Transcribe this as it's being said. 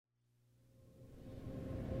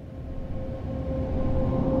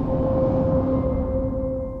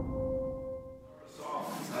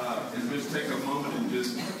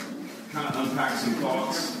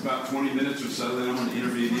minutes or so, then I'm going to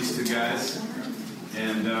interview these two guys.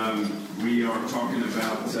 And we are talking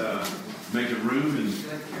about making room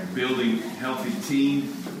and building healthy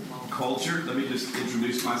team culture. Let me just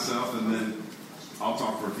introduce myself, and then I'll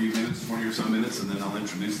talk for a few minutes, 20 or so minutes, and then I'll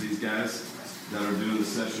introduce these guys that are doing the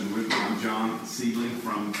session with me. I'm John Seedling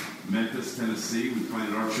from Memphis, Tennessee. We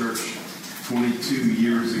planted our church 22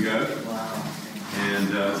 years ago. Wow. And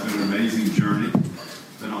it's been an amazing journey.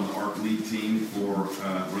 Been on the ARC lead team for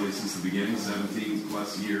really since the beginning, 17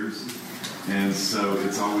 plus years. And so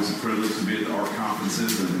it's always a privilege to be at the ARC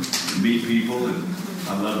conferences and meet people. And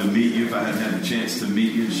I'd love to meet you if I hadn't had a chance to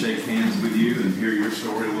meet you and shake hands with you and hear your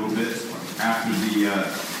story a little bit after the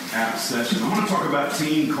app session. I want to talk about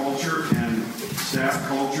team culture and staff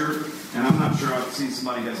culture. And I'm not sure, I've seen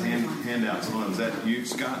somebody has handouts. Hold on, is that you,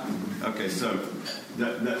 Scott? Okay, so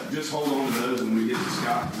just hold on to those. When we get to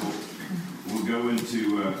Scott, we'll go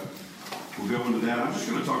into that. I'm just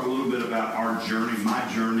going to talk a little bit about our journey, my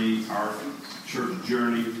journey, our church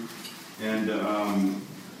journey, and I'm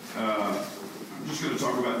just going to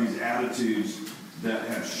talk about these attitudes that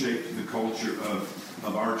have shaped the culture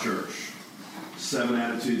of our church. 7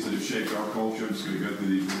 attitudes that have shaped our culture. I'm just going to go through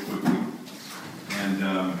these real quickly. And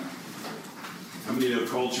I mean,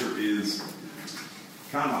 culture is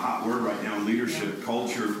kind of a hot word right now in leadership.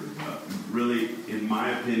 Culture, really, in my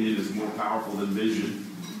opinion, is more powerful than vision.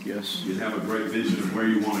 Yes. You have a great vision of where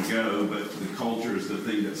you want to go, but the culture is the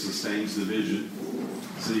thing that sustains the vision.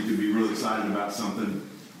 So you can be really excited about something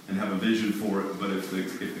and have a vision for it, but if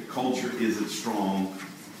the culture isn't strong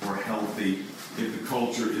or healthy, if the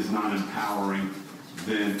culture is not empowering,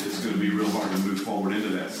 then it's going to be real hard to move forward into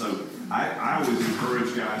that. So I always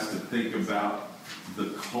encourage guys to think about the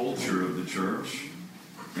culture of the church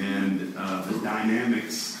and the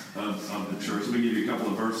dynamics of the church. Let me give you a couple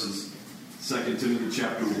of verses. 2 Timothy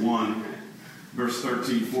chapter 1, verse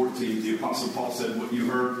 13, 14. The Apostle Paul said, "What you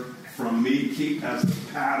heard from me, keep as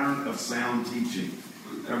the pattern of sound teaching."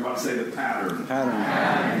 Everybody say the pattern.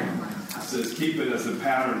 Pattern. It says, keep it as the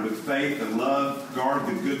pattern with faith and love. Guard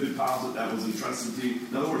the good deposit that was entrusted to you.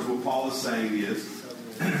 In other words, what Paul is saying is,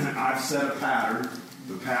 I've set a pattern.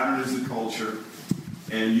 The pattern is the culture.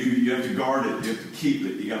 And you have to guard it. You have to keep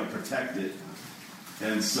it. You got to protect it.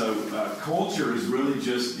 And so culture is really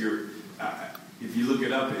just your, if you look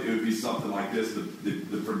it up, it would be something like this.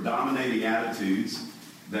 The predominating attitudes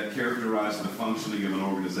that characterize the functioning of an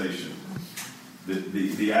organization.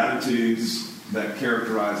 The attitudes that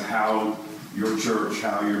characterize how your church,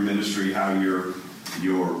 how your ministry, how your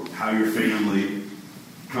family,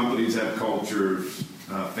 companies have cultures,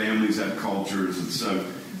 families have cultures, and so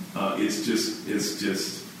it's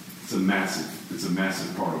a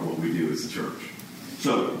massive part of what we do as a church.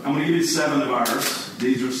 So I'm going to give you 7 of ours.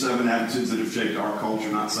 These are 7 attitudes that have shaped our culture.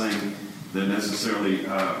 Not saying they're necessarily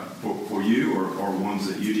for you or ones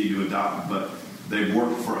that you need to adopt, but they've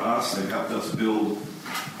worked for us. They've helped us build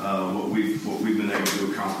what we've been able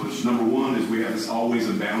to accomplish. Number 1 is we have this always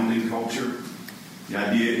abounding culture. The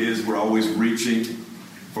idea is we're always reaching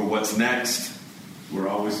for what's next. We're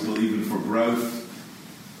always believing for growth.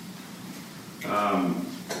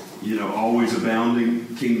 Always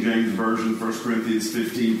abounding. King James Version, 1 Corinthians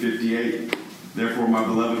 15:58. Therefore, my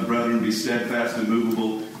beloved brethren, be steadfast and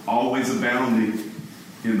immovable, always abounding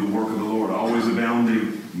in the work of the Lord. Always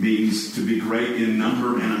abounding means to be great in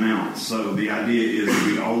number and amount. So the idea is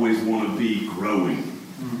we always want to be growing.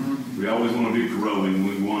 Mm-hmm. We always want to be growing.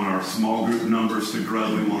 We want our small group numbers to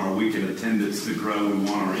grow. We want our weekend attendance to grow. We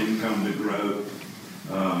want our income to grow.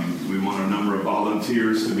 We want our number of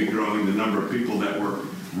volunteers to be growing. The number of people that we're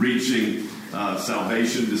reaching,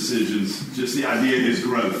 salvation decisions. Just the idea is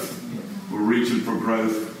growth. We're reaching for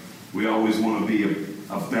growth. We always want to be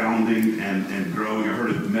abounding and growing. I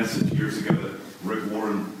heard a message years ago that Rick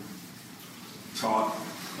Warren taught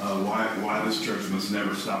why this church must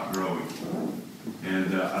never stop growing.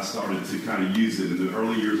 And I started to kind of use it in the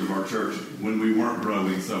early years of our church when we weren't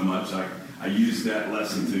growing so much. I used that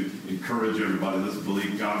lesson to encourage everybody. Let's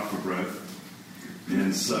believe God for growth.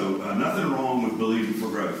 And so nothing wrong with believing for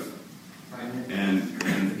growth. And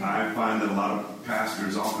I find that a lot of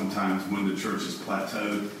pastors oftentimes when the church is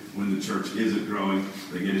plateaued, when the church isn't growing,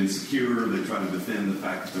 they get insecure. They try to defend the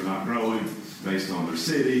fact that they're not growing based on their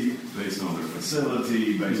city, based on their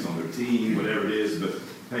facility, based on their team, whatever it is. But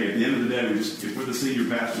hey, at the end of the day, if we're the senior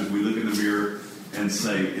pastors, we look in the mirror and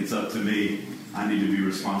say, it's up to me. I need to be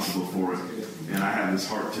responsible for it. And I have this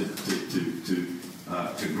heart to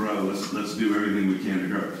grow. Let's do everything we can to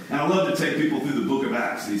grow. And I love to take people through the book of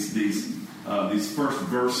Acts, these first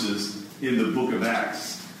verses in the book of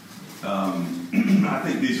Acts. I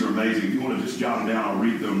think these are amazing. If you want to just jot them down, I'll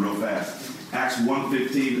read them real fast. Acts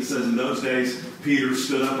 1:15, it says, in those days, Peter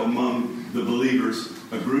stood up among the believers,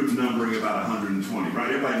 a group numbering about 120.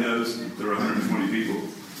 Right? Everybody knows there are 120 people.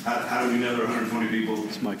 How do we know there are 120 people?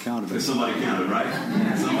 Somebody counted. Because somebody counted, right?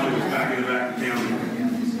 Somebody was back in the back counting.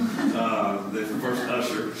 The first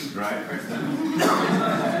usher, right?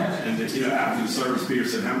 And after the service, Peter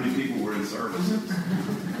said, how many people were in service?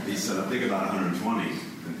 He said, I think about 120.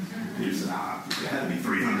 And Peter said, it had to be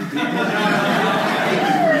 300 people.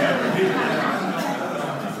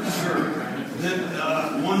 For sure.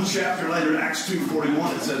 Then one chapter later, Acts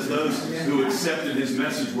 2:41, it says, those who accepted his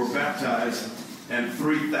message were baptized, and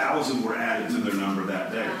 3,000 were added to their number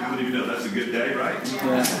that day. How many of you know that's a good day, right?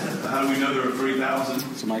 Yeah. How do we know there were 3,000?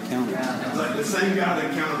 Somebody counted. It's like the same guy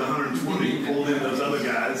that counted 120 pulled in those other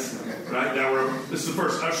guys, right? This is the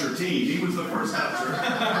first usher team. He was the first usher.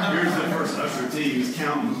 Here's the first usher team. He's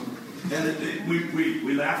counting. And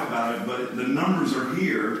we laugh about it, but the numbers are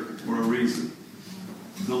here for a reason.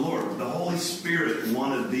 The Lord, the Holy Spirit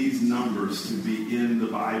wanted these numbers to be in the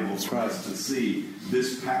Bible for us to see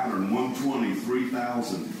this pattern, 120,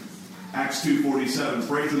 3,000. Acts 2:47,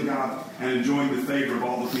 praising God and enjoying the favor of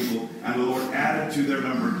all the people, and the Lord added to their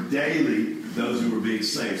number daily those who were being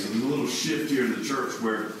saved. So there's a little shift here in the church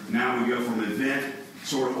where now we go from event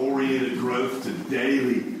sort of oriented growth to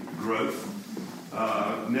daily growth.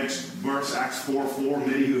 Next verse, Acts 4:4,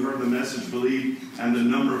 many who heard the message believed, and the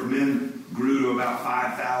number of men grew to about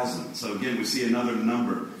 5,000. So again, we see another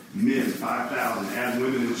number. Men, 5,000. Add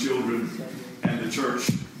women and children. And the church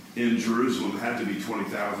in Jerusalem had to be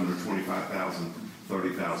 20,000 or 25,000,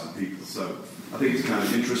 30,000 people. So I think it's kind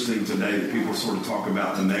of interesting today that people sort of talk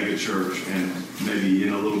about the mega church and maybe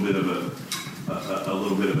in a little bit of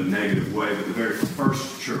a negative way. But the very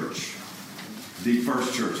first church, the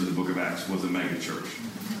first church in the book of Acts was a mega church.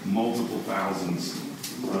 Multiple thousands,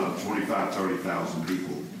 25, 30,000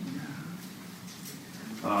 people.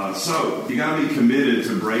 So you got to be committed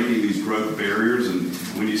to breaking these growth barriers, and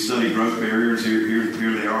when you study growth barriers, here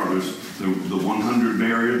they are. There's the 100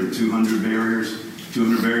 barrier, the 200 barriers.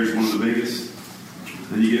 200 barriers is one of the biggest.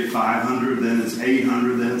 Then you get 500, then it's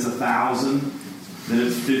 800, then it's 1,000, then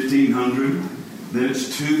it's 1,500, then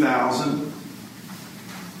it's 2,000,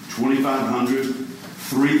 2,500,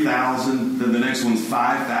 3,000, then the next one's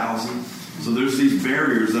 5,000. So there's these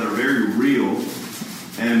barriers that are very real,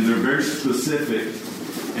 and they're very specific.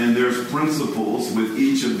 And there's principles with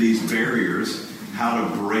each of these barriers, how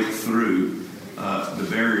to break through the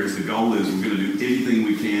barriers. The goal is we're going to do anything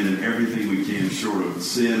we can and everything we can short of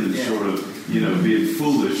sin and short of, being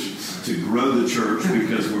foolish to grow the church,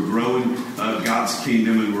 because we're growing God's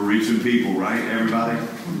kingdom and we're reaching people, right, everybody?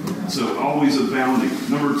 So always abounding.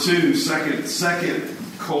 Number two, second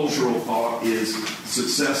cultural thought is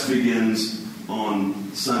success begins on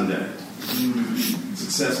Sunday.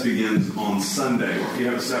 Success begins on Sunday. If you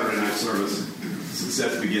have a Saturday night service,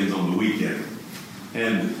 success begins on the weekend.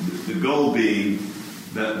 And the goal being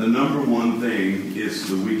that the number one thing is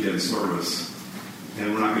the weekend service.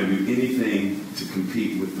 And we're not going to do anything to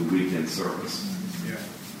compete with the weekend service. Yeah.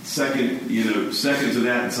 Second to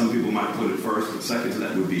that, and some people might put it first, but second to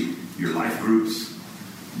that would be your life groups.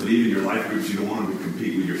 But even your life groups, you don't want them to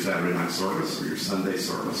compete with your Saturday night service or your Sunday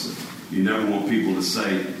service. You never want people to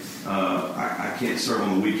say, I can't serve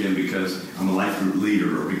on the weekend because I'm a life group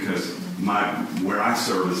leader, or because where I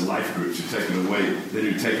serve is life groups.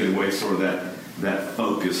 You're taking away sort of that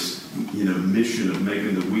focus, mission of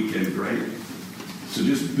making the weekend great. So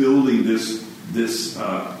just building this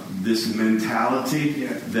mentality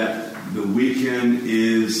that the weekend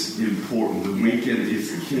is important. The weekend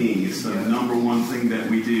is king. It's the number one thing that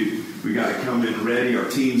we do. We got to come in ready. Our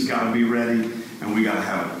team's got to be ready, and we got to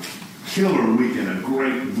have a killer weekend, a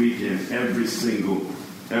great weekend every single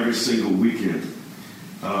weekend.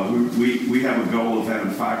 We have a goal of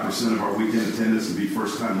having 5% of our weekend attendance to be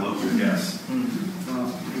first-time local guests.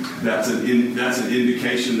 That's an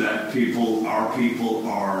indication that our people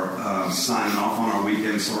are signing off on our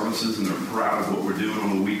weekend services, and they're proud of what we're doing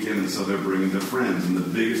on the weekend, and so they're bringing their friends. And the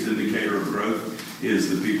biggest indicator of growth is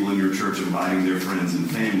the people in your church inviting their friends and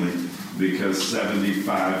family, because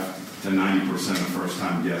 75 to 90% of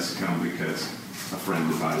first-time guests come because a friend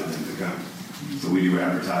invited them to come. So we do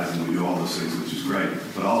advertising, we do all those things, which is great.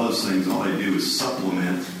 But all those things, all they do is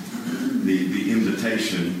supplement the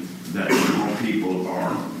invitation that more people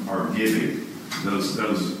are giving. Those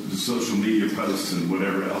social media posts and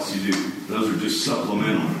whatever else you do, those are just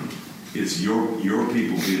supplemental. It's your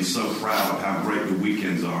people being so proud of how great the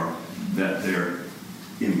weekends are that they're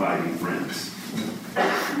inviting friends.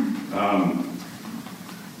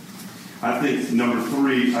 I think number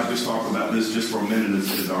three, I just talked about this just for a minute,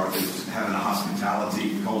 is having a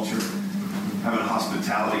hospitality culture. having a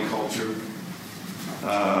hospitality culture.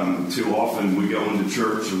 Too often we go into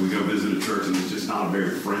church or we go visit a church and it's just not a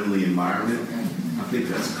very friendly environment. I think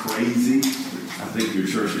that's crazy. I think your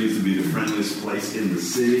church needs to be the friendliest place in the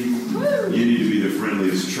city. You need to be the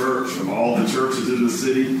friendliest church of all the churches in the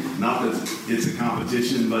city. Not that it's a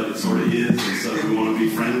competition, but it sort of is. And so we want to be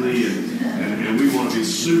friendly and we want to be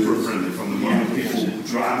super friendly from the moment people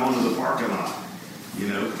drive onto the parking lot. You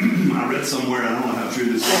know, I read somewhere, I don't know how true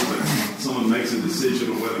this is, but someone makes a decision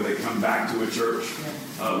on whether they come back to a church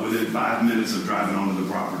within 5 minutes of driving onto the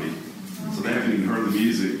property. So they haven't even heard the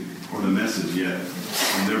music or the message yet.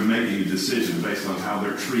 And they're making a decision based on how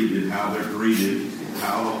they're treated, how they're greeted,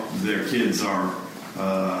 how their kids are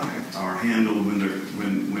handled when their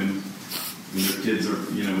kids are,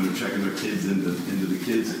 when they're checking their kids into the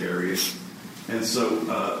kids area. And so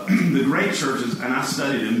the great churches, and I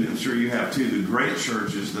studied them, I'm sure you have too, the great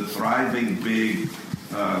churches, the thriving big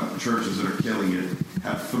churches that are killing it,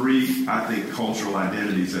 have three, I think, cultural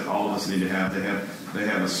identities that all of us need to have. They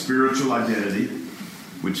have a spiritual identity,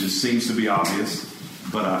 which seems to be obvious,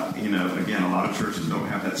 but again, a lot of churches don't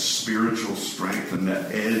have that spiritual strength and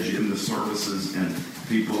that edge in the services and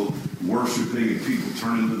people worshiping and people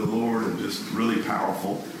turning to the Lord and just really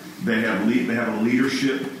powerful. They have a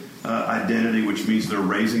leadership identity, which means they're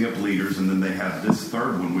raising up leaders, and then they have this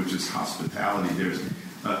third one, which is hospitality. There's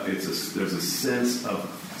a sense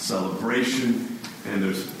of celebration, and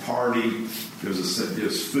there's party,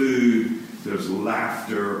 there's food, there's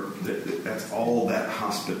laughter. That's all that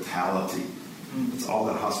hospitality. It's all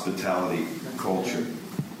that hospitality culture.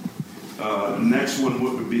 Next one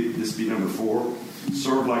would be number 4.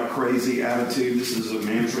 Serve like crazy attitude. This is a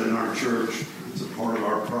mantra in our church. It's a part of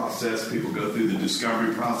our process. People go through the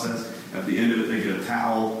discovery process. At the end of it, they get a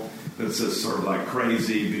towel that says serve like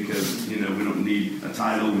crazy because, we don't need a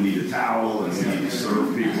title. We need a towel, and we need to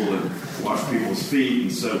serve people and wash people's feet.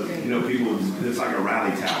 And so, people, it's like a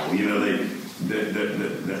rally towel. They're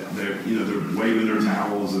waving their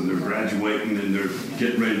towels and they're graduating and they're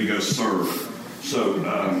getting ready to go serve.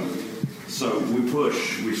 So we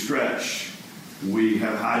push, we stretch, we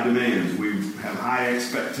have high demands, we have high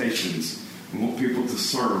expectations. We want people to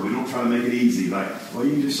serve. We don't try to make it easy. Like, well,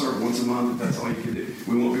 you can just serve once a month if that's all you can do.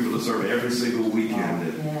 We want people to serve every single weekend.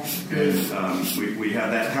 And we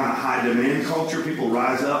have that kind of high demand culture. People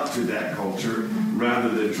rise up to that culture rather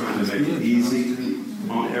than trying to make it easy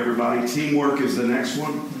on everybody. Teamwork is the next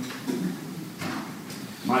one.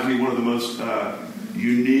 Might be one of the most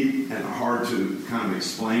unique and hard to kind of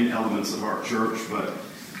explain elements of our church, but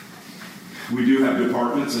we do have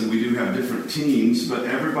departments and we do have different teams, but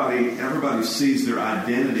everybody sees their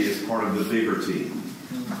identity as part of the bigger team.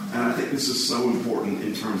 And I think this is so important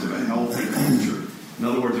in terms of a healthy culture. In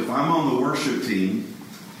other words, if I'm on the worship team,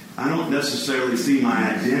 I don't necessarily see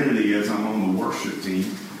my identity as I'm on the worship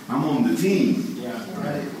team. I'm on the team.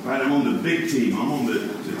 Right? I'm on the big team. I'm on the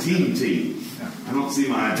team. I don't see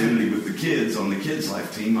my identity with the kids on the Kids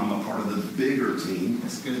Life team. I'm a part of the bigger team.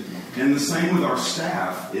 That's good. And the same with our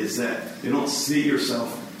staff is that you don't see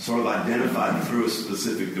yourself sort of identified through a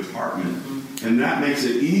specific department. And that makes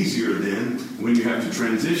it easier then when you have to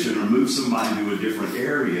transition or move somebody to a different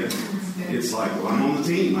area. It's like, well, I'm on the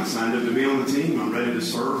team. I signed up to be on the team. I'm ready to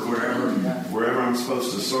serve wherever I'm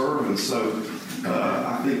supposed to serve. And so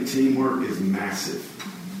I think teamwork is massive.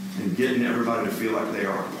 And getting everybody to feel like they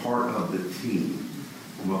are a part of the team.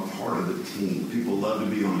 I'm a part of the team. People love to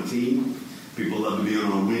be on a team. People love to be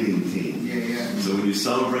on a winning team. So when you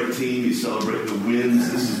celebrate team, you celebrate the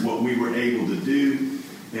wins. This is what we were able to do.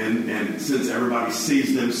 And since everybody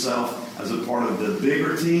sees themselves as a part of the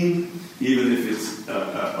bigger team, even if it's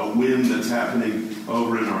a win that's happening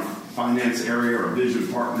over in our finance area or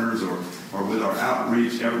vision partners or with our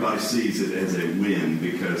outreach, everybody sees it as a win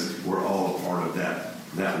because we're all a part of that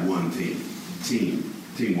one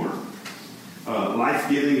teamwork.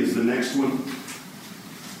 Life-giving is the next one.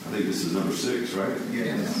 I think this is number 6, right?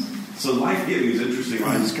 Yes. So life-giving is interesting,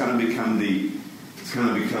 right? It's kind of become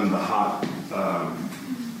the hot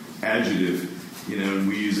adjective, and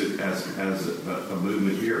we use it as a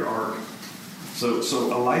movement here at ARC. So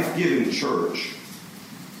a life-giving church.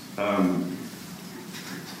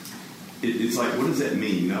 It's like, what does that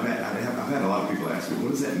mean? I've had a lot of people ask me,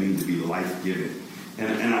 what does that mean to be life-giving?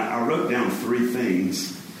 And I wrote down 3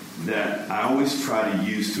 things that I always try to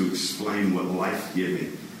use to explain what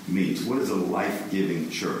life-giving means. What is a life-giving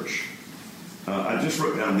church? I just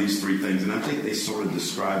wrote down these 3 things, and I think they sort of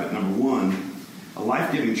describe it. Number 1, a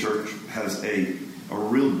life-giving church has a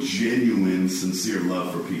real genuine, sincere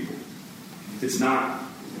love for people. It's not,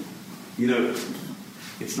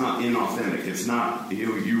 it's not inauthentic. It's not,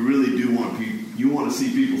 you really do want You want to see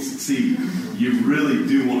people succeed. You really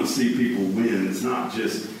do want to see people win. It's not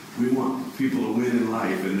just, we want people to win in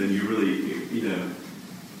life, and then you really,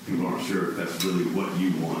 people aren't sure if that's really what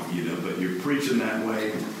you want, but you're preaching that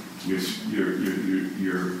way. You're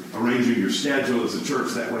arranging your schedule as a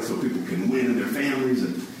church that way so people can win in their families.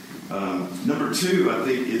 And number two, I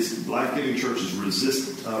think, is life-giving churches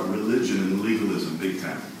resist religion and legalism big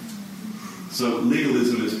time. So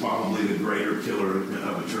legalism is probably the greater killer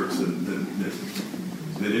of a church than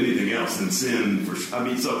anything else, than sin.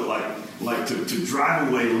 So to drive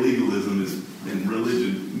away legalism is, in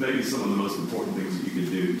religion, maybe some of the most important things that you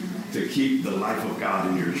can do to keep the life of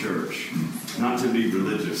God in your church. Not to be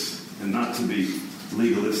religious and not to be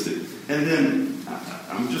legalistic. And then,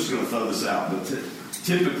 I'm just going to throw this out, but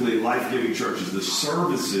typically life-giving churches, the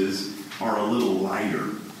services are a little lighter.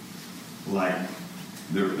 Like,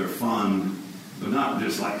 they're fun. They're not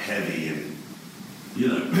just like heavy. And,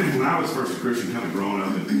 when I was first a Christian, kind of growing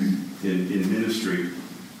up in ministry,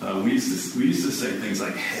 we used to say things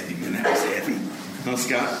like heavy. Man, that was heavy. Huh,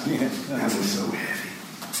 Scott? Yeah. That was so heavy.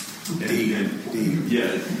 Deep.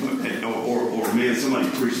 Yeah. Or man, somebody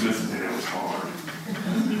preached a message, man, that was hard.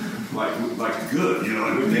 Like good,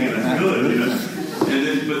 man, that's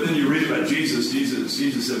good, But then you read about Jesus.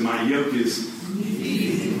 Jesus said, my yoke is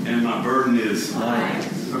easy and my burden is light.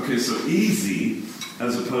 Okay, so easy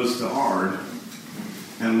as opposed to hard,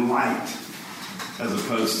 and light as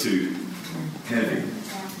opposed to heavy.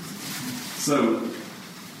 So,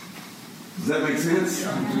 does that make sense?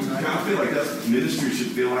 I kind of feel like that's what ministry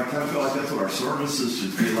should feel like. I kind of feel like that's what our services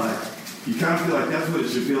should feel like. You kind of feel like that's what it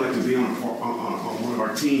should feel like to be on one of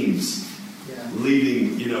our teams,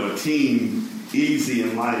 leading, a team easy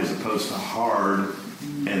and light as opposed to hard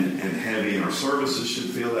and heavy. And our services should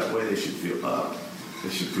feel that way. They should feel up. They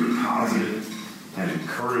should feel positive and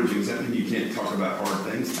encouraging. Does that mean you can't talk about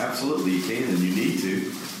hard things? Absolutely, you can, and you need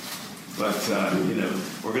to. But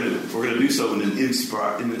we're gonna do so in an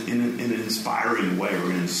inspiring way. We're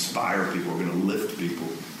gonna inspire people. We're gonna lift people.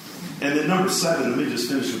 And then number 7, let me just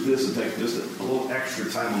finish with this and take just a little extra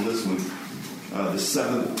time on this one. The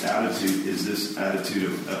 7th attitude is this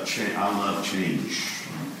attitude of change. I love change.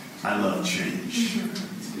 I love change.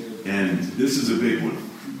 And this is a big one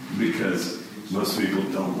because most people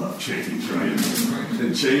don't love change, right?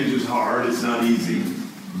 And change is hard. It's not easy.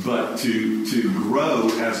 But to grow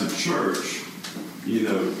as a church,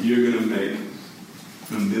 you're going to make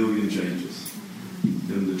a million changes.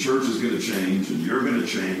 And the church is going to change, and you're going to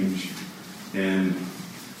change. And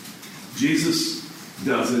Jesus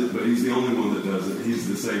does it, but he's the only one that does it. He's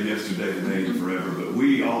the same yesterday, today, and forever. But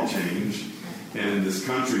we all change, and this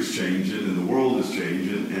country's changing, and the world is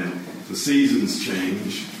changing, and the seasons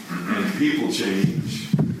change, and people change.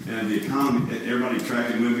 And the economy, everybody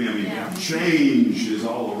tracking with me? I mean, change is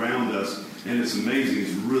all around us, and it's amazing.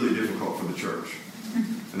 It's really difficult for the church.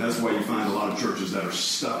 And that's why you find a lot of churches that are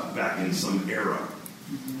stuck back in some era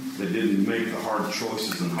that didn't make the hard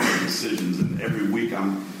choices and hard decisions. And every week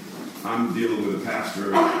I'm dealing with a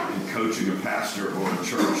pastor and coaching a pastor or a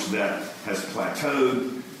church that has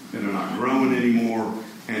plateaued and they're not growing anymore.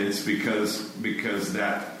 And it's because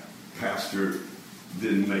that pastor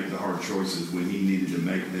didn't make the hard choices when he needed to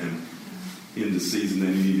make them in the season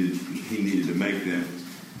that he needed to make them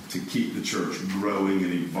to keep the church growing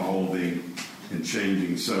and evolving and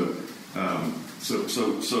changing. So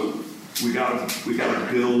we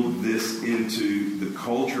gotta build this into the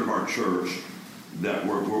culture of our church, that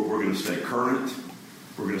we're going to stay current,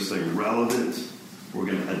 we're going to stay relevant, we're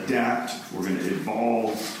going to adapt, we're going to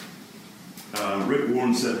evolve. Rick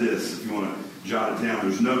Warren said this, if you want to jot it down: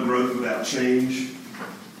 there's no growth without change.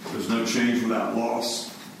 There's no change without loss.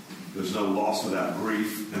 There's no loss without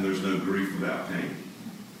grief. And there's no grief without pain.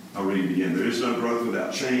 I'll read it again. There is no growth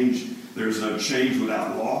without change. There is no change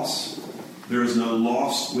without loss. There is no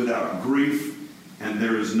loss without grief. And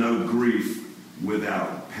there is no grief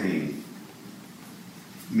without pain.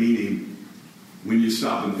 Meaning, when you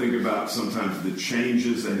stop and think about sometimes the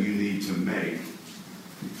changes that you need to make,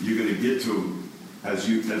 you're going to get to, as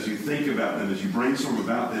you think about them, as you brainstorm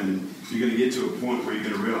about them, you're going to get to a point where you're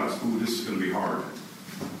going to realize, ooh, this is going to be hard.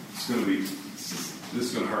 This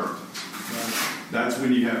is going to hurt. That's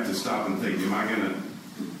when you have to stop and think, am I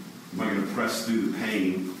going to press through the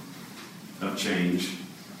pain of change,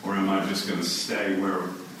 or am I just going to stay where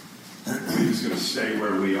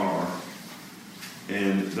we are?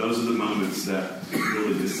 And those are the moments that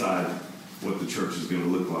really decide what the church is going to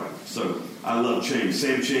look like. So I love change.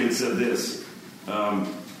 Sam Chan said this: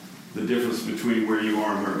 the difference between where you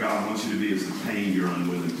are and where God wants you to be is the pain you're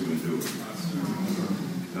unwilling to endure.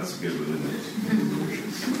 That's a good one, isn't it?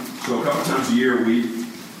 So a couple times a year we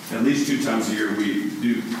at least 2 times a year, we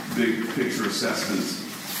do big picture assessments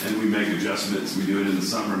and we make adjustments. We do it in the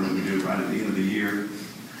summer and then we do it right at the end of the year.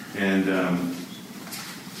 And,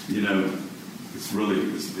 it's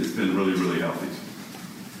been really, really healthy.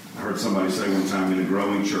 I heard somebody say one time, in a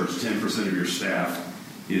growing church, 10% of your staff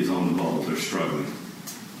is on the bubble. They're struggling.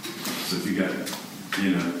 So if you got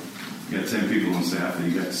 10 people on staff,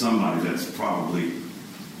 and you got somebody that's probably,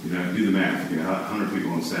 do the math. You got 100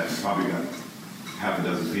 people on staff, you probably got half a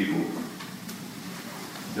dozen people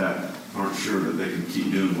that aren't sure that they can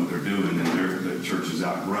keep doing what they're doing, and the church has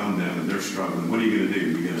outgrown them, and they're struggling. What are you going to do?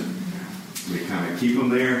 You're going to kind of keep them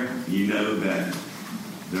there. You know that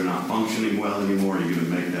they're not functioning well anymore. You're going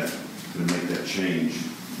to make that change.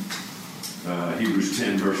 Hebrews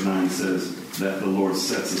 10 verse 9 says that the Lord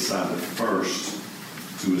sets aside the first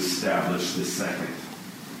to establish the second.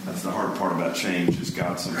 That's the hard part about change, is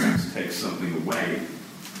God sometimes takes something away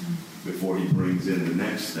before he brings in the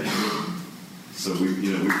next thing. So we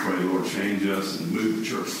pray, Lord, change us and move the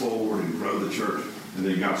church forward and grow the church. And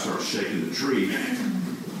then God starts shaking the tree.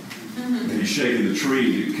 And he's shaking the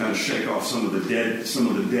tree to kind of shake off some of the dead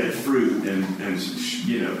fruit, and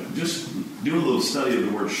just do a little study of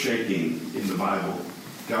the word shaking in the Bible.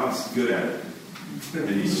 God's good at it.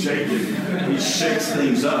 And he shakes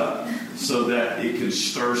things up so that it can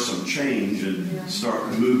stir some change and start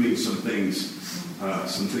moving some things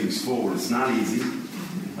forward. It's not easy,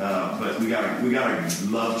 but we gotta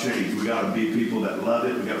love change. We gotta be people that love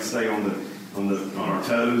it. We gotta stay on our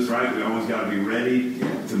toes, right? We always got to be ready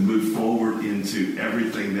to move forward into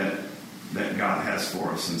everything that God has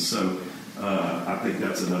for us. And so I think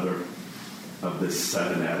that's another of the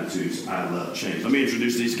 7 attitudes. I love change. Let me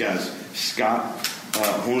introduce these guys. Scott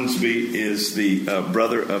Hornsby is the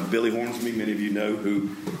brother of Billy Hornsby. Many of you know who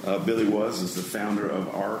Billy was as the founder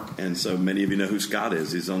of ARC, and so many of you know who Scott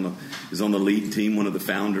is. He's on the lead team, one of the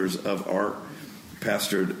founders of ARC.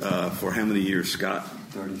 Pastored for how many years, Scott?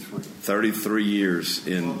 33 years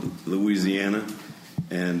in Louisiana,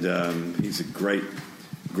 and he's a great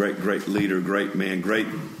leader, great man,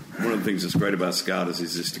 one of the things that's great about Scott is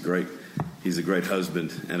he's a great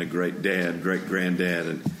husband and a great dad, great granddad,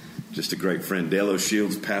 and just a great friend. Dale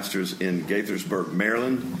O'Shields pastors in Gaithersburg,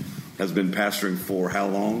 Maryland, has been pastoring for how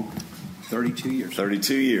long? 32 years.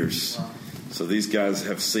 32 years. Wow. So these guys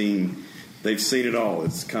they've seen it all.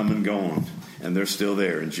 It's come and gone. And they're still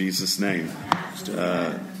there in Jesus' name.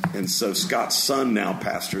 And so Scott's son now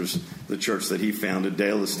pastors the church that he founded.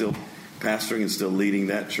 Dale is still pastoring and still leading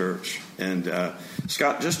that church. And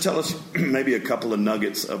Scott, just tell us maybe a couple of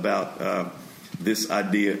nuggets about this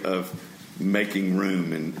idea of making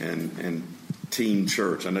room and teen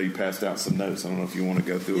church. I know you passed out some notes. I don't know if you want to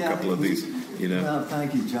go through a couple of these. Well,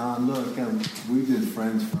 thank you, John. Look, we've been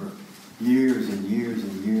friends for years and years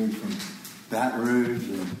and years, from Baton Rouge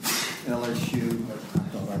and LSU. I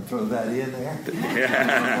thought I'd throw that in there.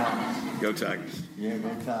 Go Tigers. Yeah, go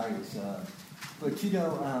Tigers. But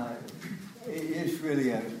it's really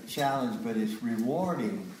a challenge, but it's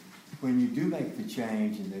rewarding when you do make the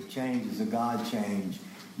change, and the change is a God change.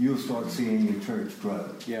 You'll start seeing your church grow.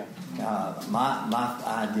 Yeah. My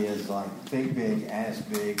idea is like think big, ask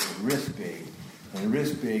big, and risk big. And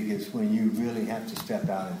risk big is when you really have to step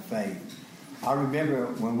out in faith. I remember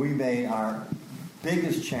when we made our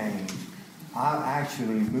biggest change, I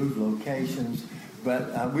actually moved locations,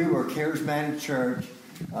 but we were a charismatic church.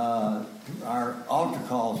 Our altar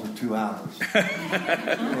calls were 2 hours.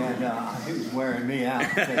 And it was wearing me out, to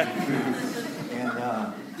tell you the truth. And,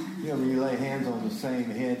 when you lay hands on the same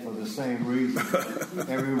head for the same reason,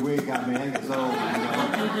 every week, it was old,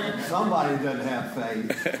 Somebody doesn't have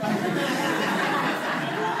faith.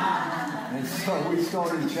 And so we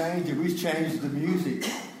started changing. We changed the music.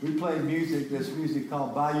 We played this music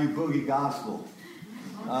called Bayou Boogie Gospel.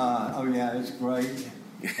 It's great.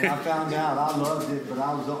 And I found out I loved it, but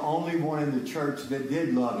I was the only one in the church that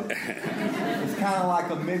did love it. It's kind of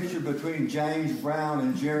like a mixture between James Brown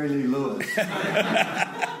and Jerry Lee Lewis.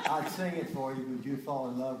 I'd sing it for you, but you'd fall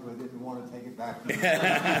in love with it and want to take it back.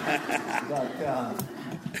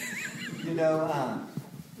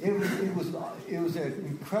 It was an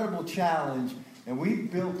incredible challenge, and we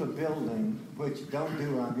built a building, which don't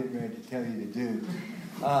do what I'm getting ready to tell you to do.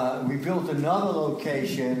 We built another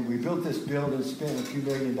location. We built this building, spent a few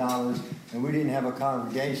 $1 million, and we didn't have a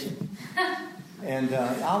congregation. And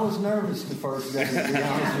I was nervous the first day, to be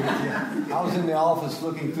honest with you. I was in the office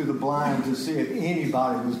looking through the blinds to see if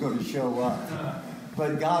anybody was going to show up.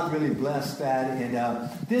 But God really blessed that. And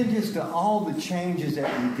then just all the changes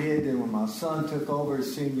that we did. And when my son took over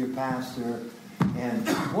as senior pastor, and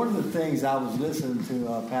one of the things I was listening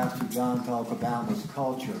to Pastor John talk about was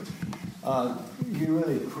culture. you're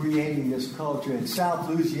really creating this culture. In South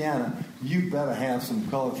Louisiana, you better have some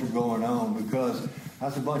culture going on because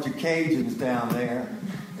that's a bunch of Cajuns down there.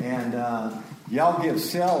 And y'all give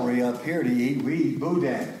celery up here to eat. We eat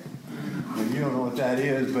boudin. And you don't know what that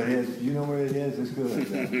is, but you know what it is? It's good.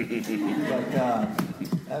 But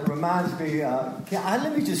that reminds me,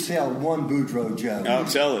 let me just tell one Boudreaux joke. Oh,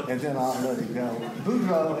 tell it. And then I'll let it go.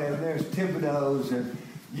 Boudreaux, and there's Thibodeau's, and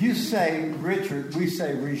you say Richard, we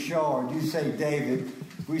say Richard. You say David,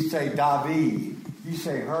 we say David. You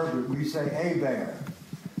say Herbert, we say Hebert.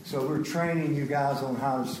 So we're training you guys on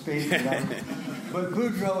how to speak. But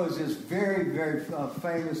Boudreaux is this very, very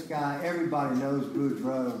famous guy. Everybody knows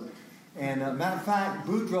Boudreaux. And matter of fact,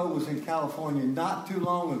 Boudreaux was in California not too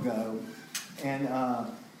long ago, and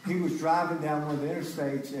he was driving down one of the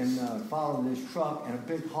interstates and following his truck, and a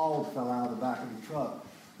big hog fell out of the back of the truck.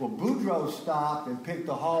 Well, Boudreaux stopped and picked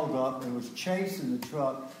the hog up and was chasing the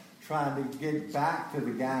truck, trying to get back to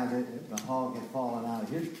the guy that the hog had fallen out of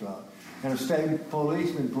his truck. And a state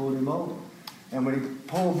policeman pulled him over. And when he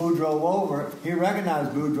pulled Boudreaux over, he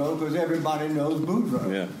recognized Boudreaux because everybody knows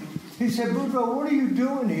Boudreaux. Yeah. He said, Boudreaux, what are you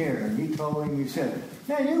doing here? And he told him, he said,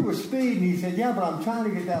 man, you were speeding. He said, yeah, but I'm trying to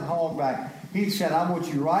get that hog back. He said, I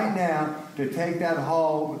want you right now to take that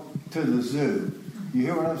hog to the zoo. You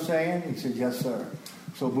hear what I'm saying? He said, yes, sir.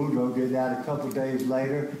 So Boudreaux did that. A couple of days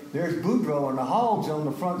later, there's Boudreaux and the hogs in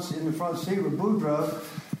the front seat with Boudreaux,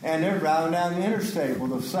 and they're driving down the interstate. Well,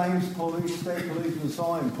 the same state policeman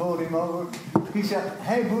saw him, pulled him over. He said,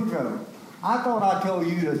 hey, Boudreaux, I thought I told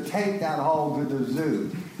you to take that hog to the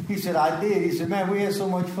zoo. He said, I did. He said, man, we had so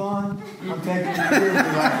much fun. I'm taking you to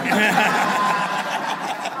Disneyland.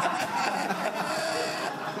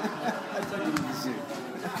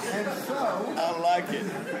 And so, I like it.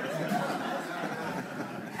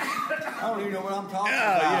 I don't even know what I'm talking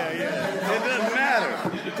Oh, about. yeah. It doesn't matter.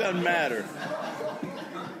 It doesn't matter.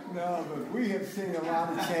 No, but we have seen a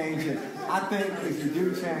lot of change. And I think if you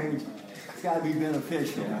do change, it's got to be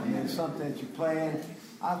beneficial. I mean, it's something that you're playing.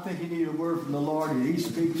 I think you need a word from the Lord, and He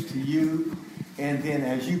speaks to you. And then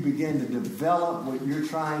as you begin to develop what you're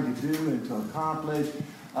trying to do and to accomplish,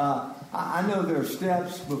 I know there are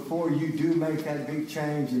steps before you do make that big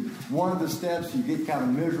change. And one of the steps, you get kind of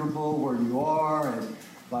miserable where you are, and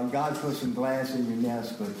like God put some glass in your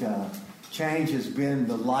nest. But change has been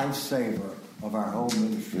the lifesaver of our whole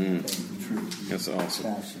ministry. The truth. That's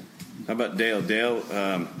awesome. Passion. How about Dale? Dale,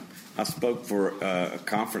 I spoke for a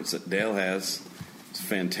conference that Dale has. It's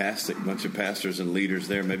fantastic. Bunch of pastors and leaders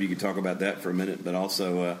there. Maybe you could talk about that for a minute, but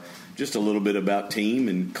also just a little bit about team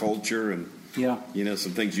and culture and,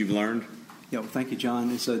 some things you've learned. Yeah, well, thank you,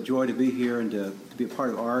 John. It's a joy to be here and to be a part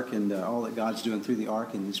of ARC and all that God's doing through the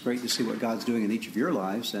ARC. And it's great to see what God's doing in each of your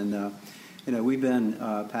lives. And, we've been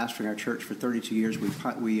pastoring our church for 32 years. We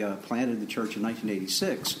planted the church in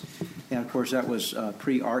 1986. And, of course, that was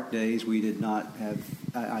pre-ARC days. We did not have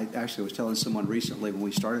 – I actually was telling someone recently when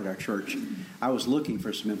we started our church, I was looking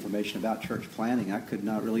for some information about church planting. I could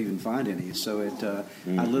not really even find any. So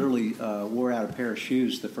I literally wore out a pair of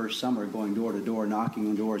shoes the first summer going door to door, knocking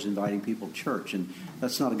on doors, inviting people to church. And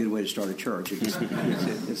that's not a good way to start a church.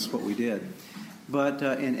 It's what we did. But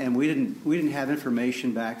and we didn't have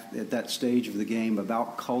information back at that stage of the game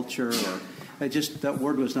about culture or that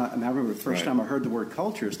word was not. I remember the first time I heard the word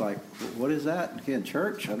culture, it's like, what is that? Again,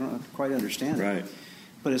 church? I don't quite understand it. Right.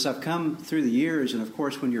 But as I've come through the years, and of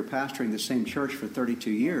course when you're pastoring the same church for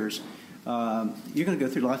 32 years, you're going to go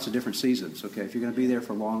through lots of different seasons. Okay, if you're going to be there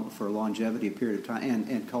for a longevity, a period of time,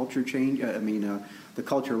 and culture change. The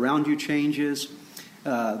culture around you changes.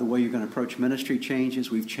 The way you're going to approach ministry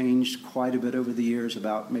changes. We've changed quite a bit over the years.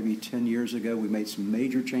 About maybe 10 years ago, we made some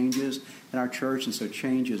major changes in our church, and so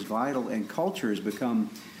change is vital. And culture has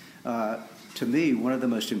become, to me, one of the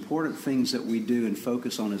most important things that we do and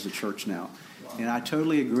focus on as a church now. And I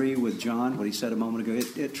totally agree with John, what he said a moment ago.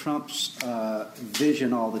 It trumps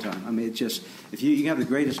vision all the time. I mean, it just, if you can have the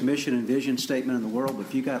greatest mission and vision statement in the world, but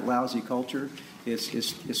if you got lousy culture, it's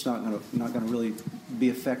not going to really be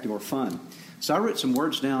effective or fun. So I wrote some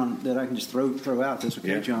words down that I can just throw out. That's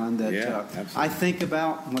okay, John. That I think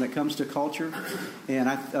about when it comes to culture, and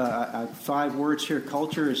I 5 words here.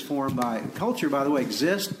 Culture is formed by culture. By the way,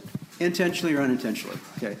 exists intentionally or unintentionally.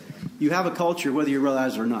 Okay, you have a culture whether you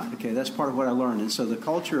realize it or not. Okay, that's part of what I learned. And so the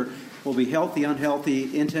culture will be healthy,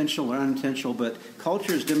 unhealthy, intentional or unintentional. But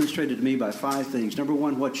culture is demonstrated to me by 5 things. Number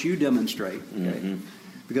 1, what you demonstrate. Okay. Mm-hmm.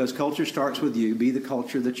 Because culture starts with you. Be the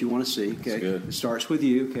culture that you want to see. Okay, it starts with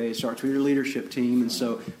you. Okay, it starts with your leadership team, and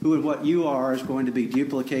so who and what you are is going to be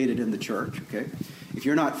duplicated in the church. Okay, If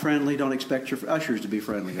you're not friendly, don't expect your ushers to be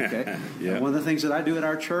friendly, okay? Yeah. One of the things that I do at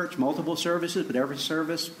our church, multiple services, but every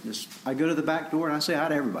service, I go to the back door and I say hi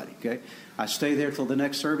to everybody, okay? I stay there till the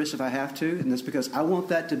next service if I have to, and that's because I want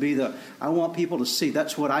that to be I want people to see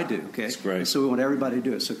that's what I do, okay? That's great. And so we want everybody to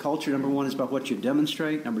do it. So culture, number one, is about what you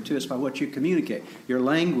demonstrate. Number two is about what you communicate. Your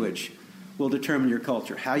language will determine your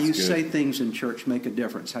culture. How you say things in church make a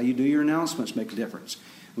difference. How you do your announcements make a difference.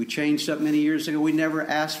 We changed up many years ago. We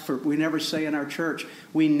never say in our church,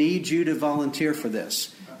 we need you to volunteer for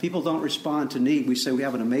this. People don't respond to need. We say we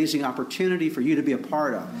have an amazing opportunity for you to be a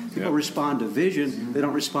part of. People respond to vision. They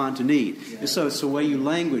don't respond to need. And so it's the way you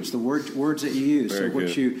language, the words that you use. Very so what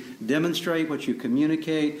good. you demonstrate, what you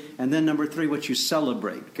communicate, and then number three, what you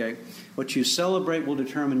celebrate. Okay, what you celebrate will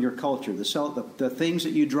determine your culture. The things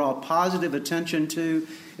that you draw positive attention to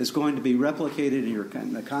is going to be replicated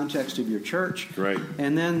in the context of your church. Great.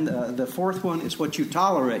 And then the fourth one is what you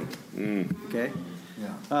tolerate. Okay.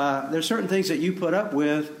 There's certain things that you put up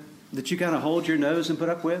with that you kind of hold your nose and put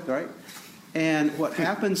up with, right? And what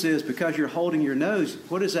happens is because you're holding your nose,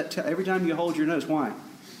 what does that tell? Every time you hold your nose, why?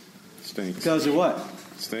 Stinks. Because of what?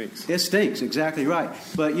 Stinks. It stinks, exactly right.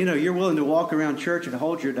 But, you're willing to walk around church and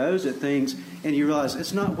hold your nose at things, and you realize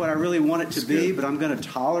it's not what I really want it to be, but I'm going to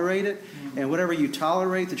tolerate it. And whatever you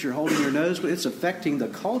tolerate that you're holding your nose with, it's affecting the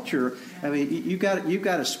culture. I mean, you've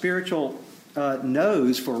got a spiritual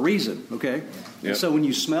nose for a reason, okay? Yep. And so when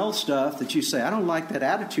you smell stuff that you say, I don't like that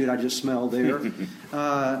attitude I just smelled there,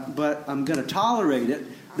 but I'm going to tolerate it,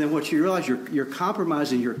 then what you realize you're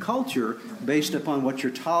compromising your culture based upon what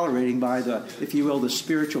you're tolerating by the, if you will, the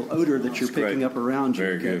spiritual odor that you're picking up around you.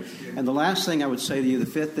 Very okay? good. And the last thing I would say to you, the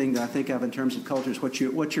fifth thing that I think of in terms of culture is what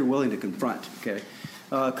you're willing to confront. Okay,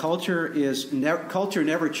 culture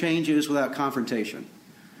never changes without confrontation.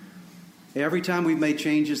 Every time we've made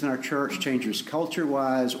changes in our church, changes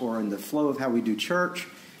culture-wise or in the flow of how we do church,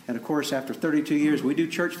 and of course, after 32 years, we do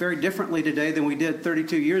church very differently today than we did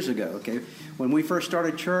 32 years ago. Okay, when we first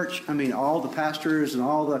started church, I mean, all the pastors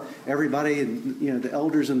and everybody, and the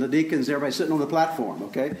elders and the deacons, everybody sitting on the platform.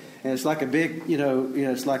 Okay, and it's like a big,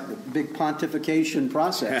 it's like a big pontification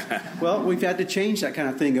process. Well, we've had to change that kind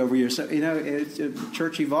of thing over years. So,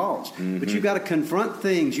 church evolves, but you've got to confront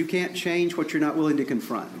things. You can't change what you're not willing to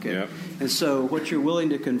confront. Okay, Yep. and so what you're willing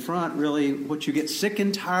to confront, really, what you get sick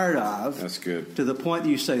and tired of. That's good. To the point that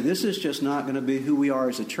you say, this is just not going to be who we are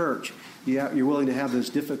as a church. You're willing to have those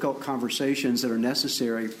difficult conversations that are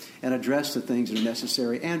necessary and address the things that are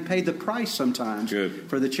necessary and pay the price sometimes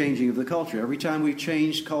for the changing of the culture. Every time we've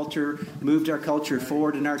changed culture, moved our culture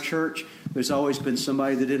forward in our church, there's always been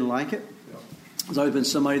somebody that didn't like it. There's always been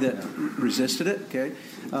somebody that resisted it. Okay,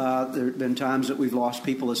 there have been times that we've lost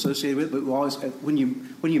people associated with it, but we always, when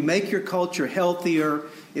you make your culture healthier,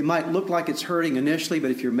 it might look like it's hurting initially, but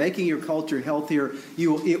if you're making your culture healthier,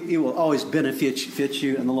 it will always benefit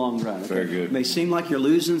you in the long run. Okay? Very good. It may seem like you're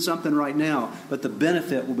losing something right now, but the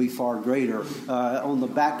benefit will be far greater on the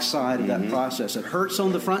back side of that process. It hurts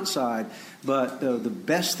on the front side, but the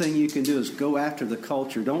best thing you can do is go after the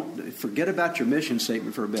culture. Don't forget about your mission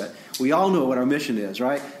statement for a bit. We all know what our mission is,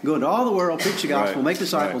 right? Go into all the world, preach the gospel, make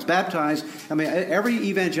disciples, baptize. I mean, every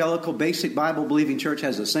evangelical, basic Bible-believing church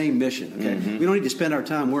has the same mission. Okay, we don't need to spend our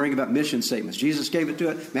time worrying about mission statements. Jesus gave it to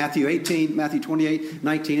it. Matthew 18, Matthew 28,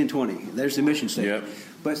 19, and 20. There's the mission statement. Yep.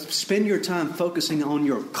 But spend your time focusing on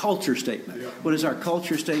your culture statement. What does our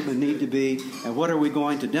culture statement need to be? And what are we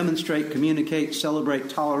going to demonstrate, communicate,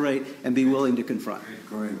 celebrate, tolerate, and be willing to confront?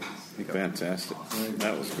 Great. Fantastic.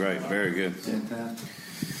 That was great. Very good. Fantastic.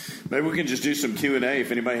 Maybe we can just do some Q&A.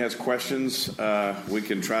 If anybody has questions, we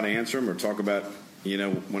can try to answer them or talk about,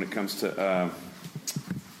 when it comes to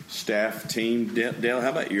staff, team. Dale, how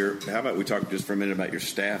about we talk just for a minute about your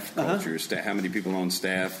staff culture, your staff, how many people on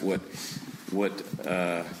staff, what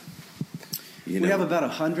We have about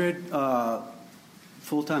 100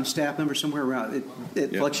 full-time staff members, somewhere around.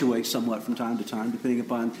 It fluctuates somewhat from time to time, depending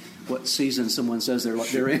upon what season someone says they're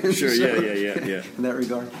in. Sure, so, yeah. In that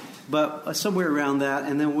regard. But somewhere around that.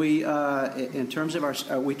 And then we, in terms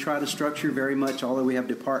of we try to structure very much, although we have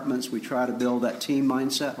departments, we try to build that team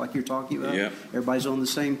mindset like you're talking about. Yeah. Everybody's on the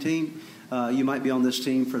same team. You might be on this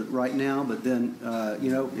team for right now, but then,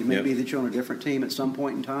 it may be that you're on a different team at some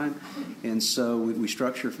point in time. And so we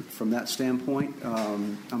structure from that standpoint.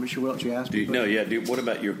 I'm not sure what else you asked me. What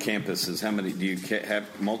about your campuses? How many do you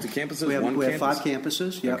have? Multi-campuses? We have 5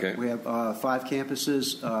 campuses. Yep. Okay. We have 5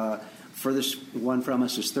 campuses. Furthest one from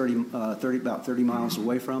us is about 30 miles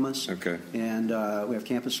away from us. Okay. And we have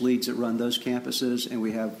campus leads that run those campuses, and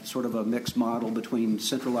we have sort of a mixed model between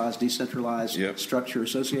centralized, decentralized structure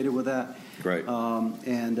associated with that. Great.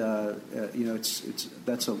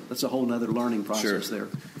 That's a whole other learning process there.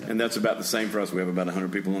 Yeah. And that's about the same for us. We have about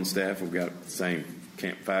 100 people on staff. We've got the same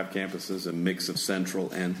 5 campuses, a mix of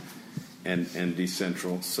central and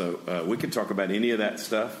decentral. So we can talk about any of that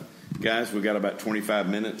stuff. Guys, we've got about 25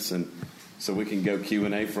 minutes, and so we can go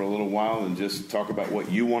Q&A for a little while and just talk about what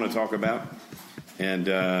you want to talk about, and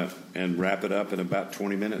wrap it up in about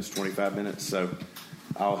 20 minutes, 25 minutes. So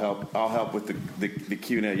I'll help with the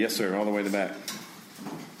Q&A. Yes, sir, all the way to the back.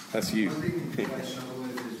 That's you. One thing I struggle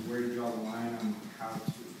with is where to draw the line on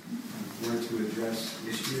where to address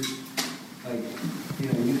issues. Like,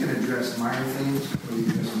 you can address minor things or you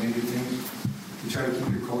can address major things. You try to keep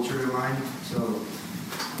your culture in line. So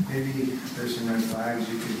maybe there's some red flags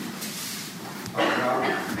you could talk about.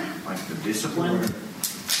 Like the discipline? Does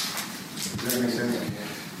that make sense?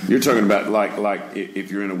 You're talking about like if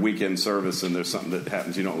you're in a weekend service and there's something that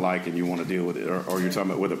happens you don't like and you want to deal with it, or you're talking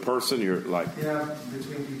about with a person. You're like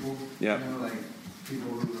between people. Yeah. Like people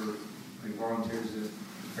who are like volunteers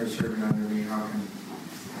that are serving under me.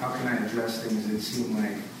 How can I address things that seem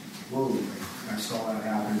like, whoa, I saw that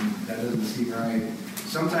happen. That doesn't seem right.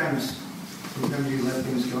 Sometimes you let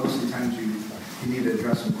things go. Sometimes you need to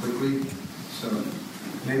address them quickly. So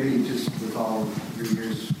maybe just with all your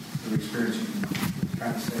years of experience, you can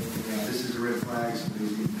kind of say, this is a red flag.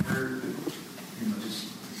 Somebody's getting hurt.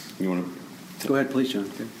 You want to go ahead, please, John.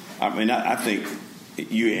 Okay. I mean, I think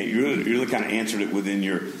you really kind of answered it within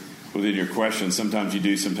your question. Sometimes you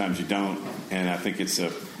do, sometimes you don't, and I think it's a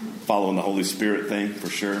following the Holy Spirit thing for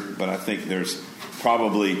sure. But I think there's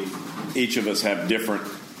probably each of us have different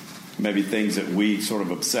maybe things that we sort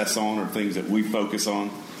of obsess on or things that we focus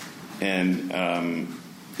on, and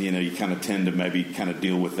you kind of tend to maybe kind of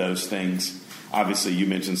deal with those things. Obviously, you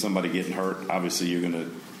mentioned somebody getting hurt. Obviously, you're going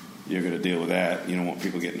to deal with that. You don't want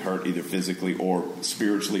people getting hurt either physically or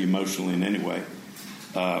spiritually, emotionally, in any way.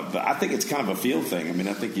 But I think it's kind of a feel thing. I mean,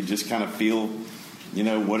 I think you just kind of feel,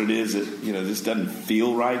 what it is that, this doesn't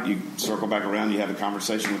feel right. You circle back around, you have a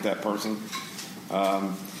conversation with that person.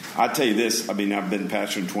 I tell you this, I mean, I've been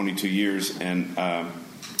pastoring 22 years, and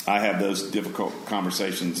I have those difficult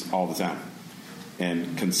conversations all the time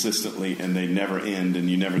and consistently, and they never end, and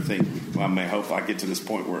you never think, well, I hope I get to this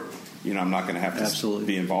point where, I'm not going to have to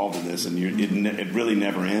be involved in this, and it really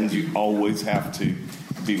never ends. You always have to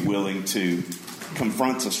be willing to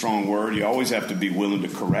confront's a strong word. You always have to be willing to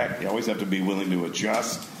correct. You always have to be willing to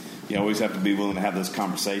adjust. You always have to be willing to have those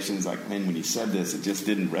conversations like, man, when you said this, it just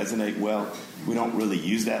didn't resonate well. We don't really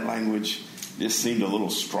use that language. This seemed a little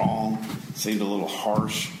strong, seemed a little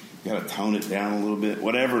harsh. You got to tone it down a little bit.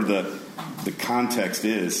 Whatever the context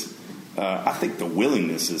is, I think the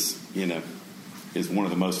willingness is one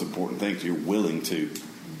of the most important things. You're willing to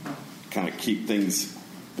kind of keep things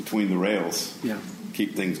between the rails,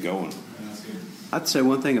 keep things going. I'd say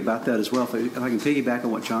one thing about that as well, if I can piggyback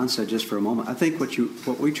on what John said just for a moment. I think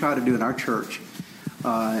what we try to do in our church,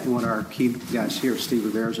 and what our key guys here, Steve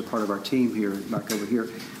Rivera is a part of our team here, back over here,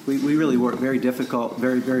 we really work very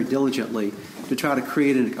very diligently to try to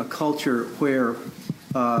create a culture where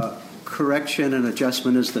correction and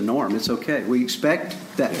adjustment is the norm. It's okay. We expect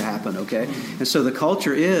that to happen, okay? And so the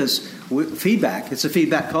culture is feedback. It's a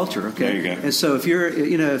feedback culture, okay? There you go. And so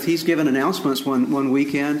if he's given announcements one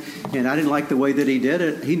weekend and I didn't like the way that he did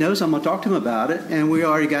it, he knows I'm going to talk to him about it, and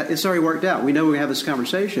it's already worked out. We know we have this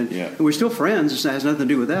conversation, and we're still friends. It has nothing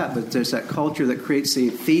to do with that, but there's that culture that creates the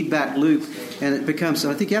feedback loop, and it becomes,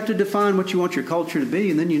 I think you have to define what you want your culture to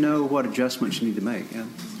be, and then you know what adjustments you need to make. Yeah.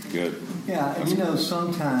 Good. Yeah, and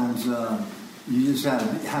sometimes you just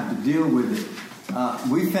have to deal with it.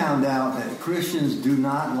 We found out that Christians do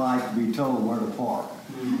not like to be told where to park.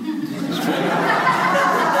 And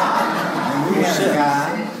we had a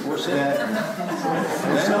guy that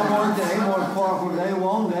they want to park where they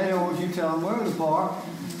want. They don't want you to tell them where to park.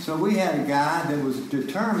 So we had a guy that was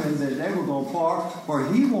determined that they were going to park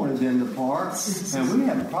where he wanted them to park, and we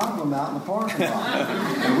had a problem out in the parking lot.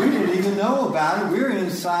 And we didn't even know about it. We were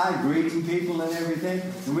inside greeting people and everything,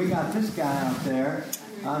 and we got this guy out there.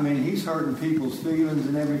 I mean, he's hurting people's feelings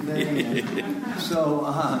and everything. And so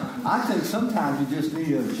I think sometimes you just need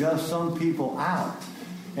to adjust some people out.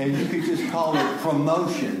 And you could just call it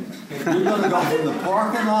promotion. You're going to go from the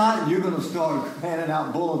parking lot, and you're going to start handing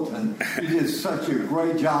out bulletins. You did such a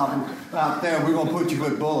great job out there. We're going to put you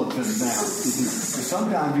with bulletins now.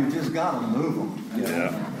 Sometimes you just got to move them.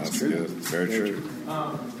 Yeah, that's good. Very true.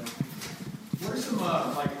 What are some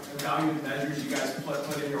valued measures you guys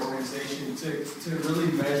put in your organization to really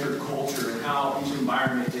measure culture and how each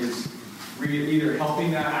environment is either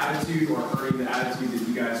helping that attitude or hurting the attitude that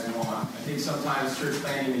you guys want. I think sometimes church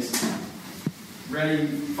planning is ready,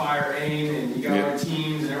 fire, aim, and you got all your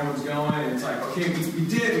teams and everyone's going, and it's like, okay,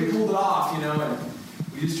 we pulled it off, and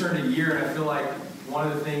we just turned a year, and I feel like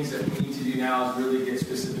one of the things that we need to do now is really get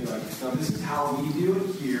specific, like, so this is how we do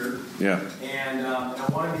it here, and I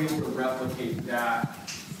want to be able to replicate that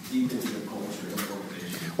deep into the culture of the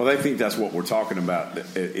organization. Well, I think that's what we're talking about,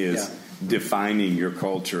 is defining your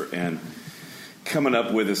culture and coming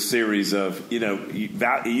up with a series of,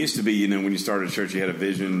 it used to be, when you started a church, you had a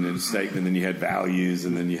vision and a statement, then you had values,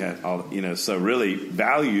 and then you had all, so really,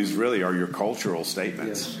 values really are your cultural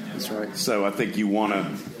statements. Yes, that's right. So I think you want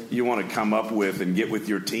to come up with and get with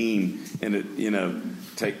your team and,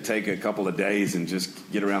 take a couple of days and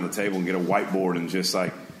just get around the table and get a whiteboard and just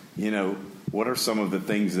like, what are some of the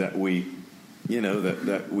things that we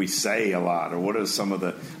that we say a lot, or what are some of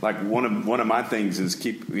the, like one of my things is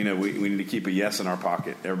we need to keep a yes in our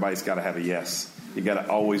pocket. Everybody's got to have a yes. You got to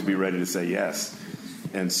always be ready to say yes.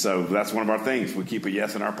 And so that's one of our things. We keep a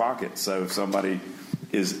yes in our pocket. So if somebody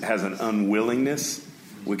has an unwillingness,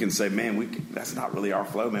 we can say, man, that's not really our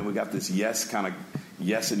flow, man. We got this yes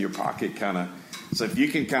in your pocket kind of. So if you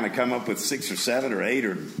can kind of come up with 6 or 7 or 8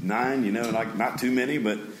 or 9, like not too many,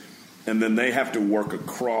 and then they have to work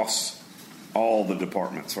across all the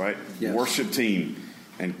departments, right? Yes. Worship team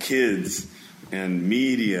and kids and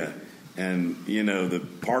media and, the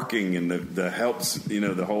parking and the helps,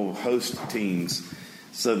 the whole host teams,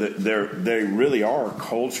 so that they really are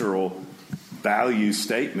cultural value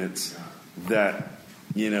statements that,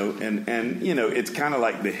 and it's kind of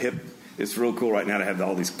like the hip. It's real cool right now to have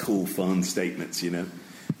all these cool, fun statements,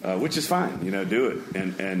 which is fine, do it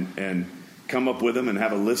and come up with them and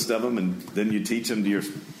have a list of them, and then you teach them to your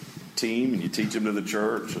team and you teach them to the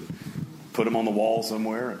church and put them on the wall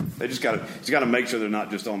somewhere. They just got to make sure they're not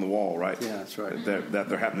just on the wall, right? Yeah, that's right. That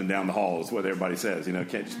they're happening down the hall is what everybody says. It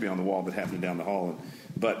can't just be on the wall, but happening down the hall.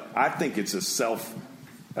 But I think it's a self,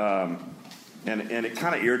 and it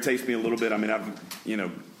kind of irritates me a little bit. I mean,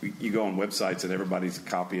 you go on websites and everybody's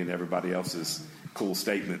copying everybody else's cool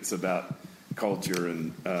statements about culture,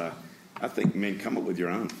 and I think, man, come up with your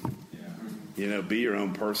own. Be your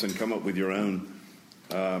own person. Come up with your own.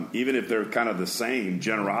 Even if they're kind of the same,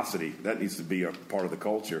 generosity, that needs to be a part of the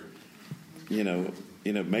culture.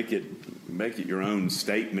 Make it your own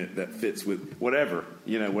statement that fits with whatever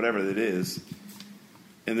it is,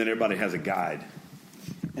 and then everybody has a guide.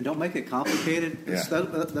 And don't make it complicated. Yeah.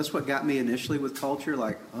 That's what got me initially with culture.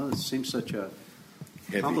 Like, it seems such a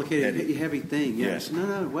complicated, heavy thing. Yes. Yeah.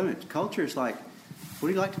 No, wait a minute. Culture is like, what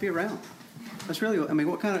do you like to be around? That's really,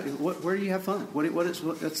 where do you have fun?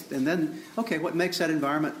 And then, what makes that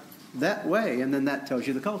environment that way? And then that tells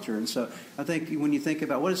you the culture. And so I think when you think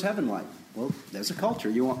about what is heaven like, well, there's a culture.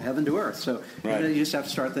 You want heaven to earth. So you just have to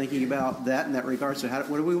start thinking about that in that regards to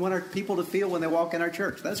what do we want our people to feel when they walk in our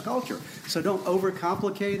church? That's culture. So don't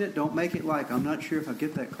overcomplicate it. Don't make it like, I'm not sure if I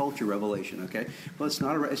get that culture revelation, okay? Well, it's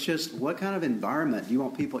not. It's just, what kind of environment do you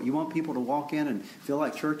want people? You want people to walk in and feel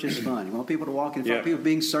like church is fun. You want people to walk in and feel like people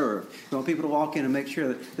being served. You want people to walk in and make sure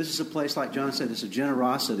that this is a place, like John said, it's a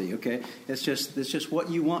generosity, okay? It's just what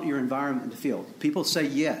you want your environment to feel. People say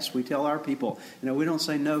yes. We tell our people, we don't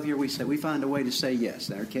say no here. We find a way to say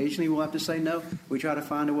yes. Now, occasionally we'll have to say no. We try to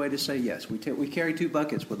find a way to say yes. We carry 2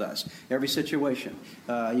 buckets with us every situation.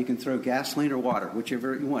 You can throw gasoline or water,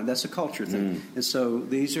 whichever you want. That's a culture thing. And so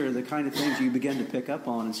these are the kind of things you begin to pick up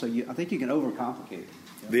on. And so I think you can overcomplicate it.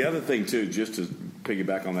 The other thing, too, just to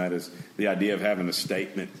piggyback on that, is the idea of having a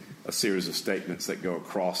series of statements that go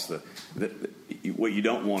across what you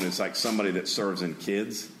don't want is like somebody that serves in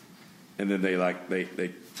kids, and then they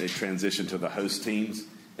transition to the host teams.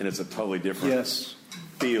 And it's a totally different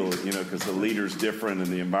feel, because the leader's different and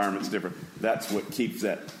the environment's different. That's what keeps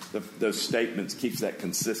those statements keeps that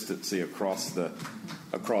consistency across the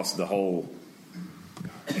whole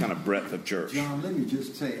kind of breadth of church. John, let me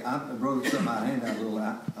just say, I wrote something. I handed out a little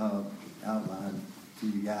outline to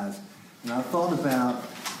you guys, and I thought about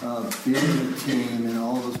building a team and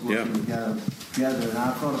all of us working together. And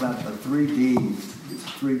I thought about the 3 Ds,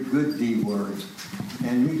 3 good D words.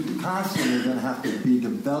 And we constantly are going to have to be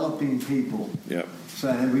developing people. Yep. So,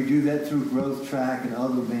 and we do that through Growth Track and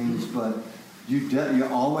other means, but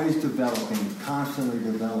you're always developing, constantly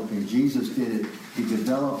developing. Jesus did it. He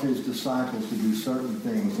developed his disciples to do certain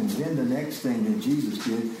things. And then the next thing that Jesus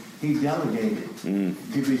did, he delegated.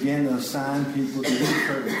 He began to assign people to do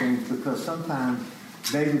certain things, because sometimes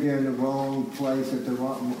maybe they're in the wrong place at the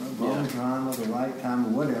wrong time or the right time or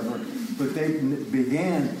whatever, but they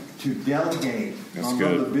began to delegate. That's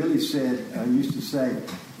Brother good. Billy used to say,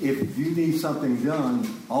 if you need something done,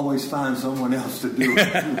 always find someone else to do it.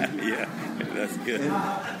 Yeah, that's good.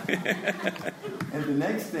 And the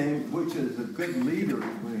next thing, which is a good leader,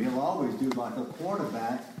 he'll always do like a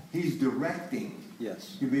quarterback, he's directing.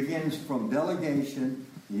 Yes. He begins from delegation.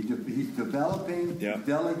 He's developing, Yeah.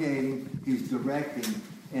 delegating, he's directing.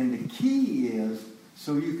 And the key is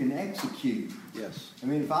so you can execute. Yes. I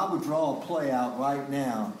mean, if I would draw a play out right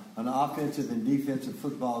now, an offensive and defensive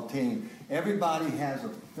football team, everybody has a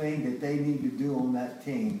thing that they need to do on that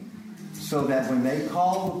team so that when they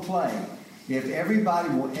call the play, if everybody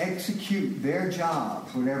will execute their job,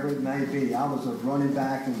 whatever it may be. I was a running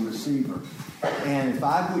back and receiver. And if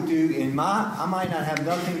I would do, I might not have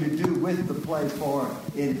nothing to do with the play for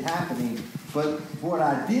it happening, but what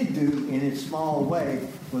I did do in a small way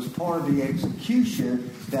was part of the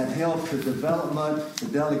execution that helped the development, the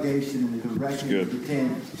delegation, and the direction of the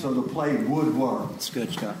team so the play would work. That's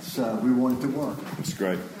good, Scott. So we want it to work. That's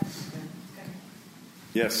great.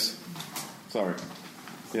 Yes. Sorry.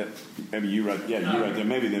 Yeah. Maybe you right. Yeah, you right there.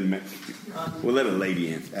 Maybe then we'll let a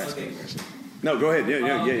lady in. Ask Okay. a question. No, go ahead.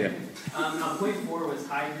 Yeah. Now, point 4 was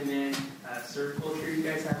high demand serve culture you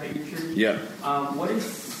guys have at your church. Yeah. What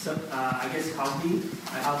is, I guess, a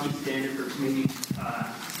healthy standard for maybe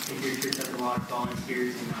if your church has a lot of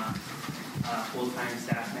volunteers and full-time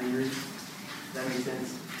staff members? Does that make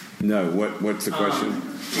sense? No. What's the question?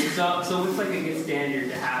 So what's like a good standard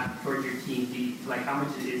to have towards your team? How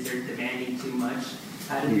much is there demanding too much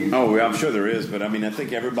out of your team? Oh, well, I'm sure there is, but I mean, I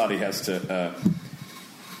think everybody has to.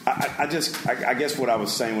 I guess what I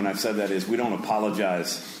was saying when I said that is we don't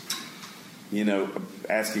apologize,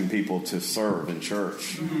 asking people to serve in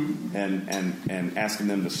church and asking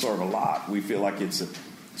them to serve a lot. We feel like it's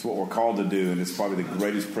what we're called to do, and it's probably the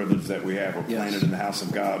greatest privilege that we have. We're planted in the house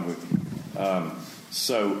of God.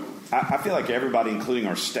 So I feel like everybody, including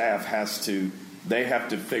our staff, they have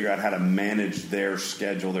to figure out how to manage their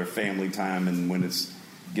schedule, their family time, and when it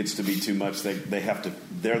gets to be too much,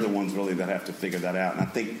 they're the ones really that have to figure that out. And I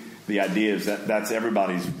think the idea is that that's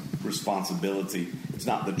everybody's responsibility. It's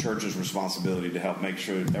not the church's responsibility to help make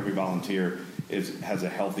sure that every volunteer has a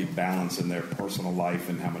healthy balance in their personal life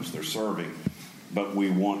and how much they're serving. But we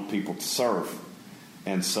want people to serve.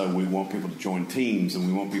 And so we want people to join teams, and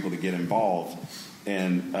we want people to get involved.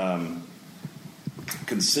 And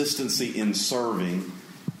consistency in serving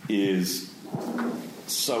is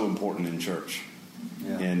so important in church.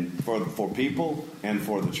 Yeah. And for people and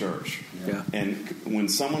for the church. Yeah. And when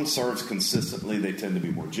someone serves consistently, they tend to be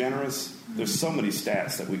more generous. There's so many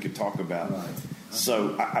stats that we could talk about. Right. So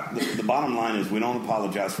the bottom line is we don't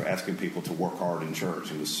apologize for asking people to work hard in church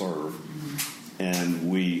and to serve. And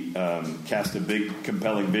we cast a big,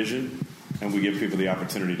 compelling vision, and we give people the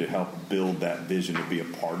opportunity to help build that vision, to be a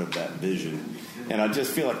part of that vision. And I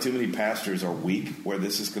just feel like too many pastors are weak where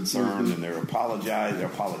this is concerned, and they're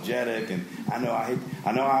apologetic, and I know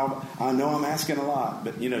I'm asking a lot,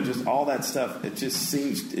 but just all that stuff. It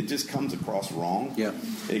just comes across wrong. Yeah,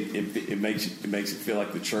 it makes it feel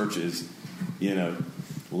like the church is,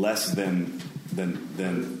 less than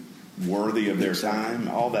worthy of their time.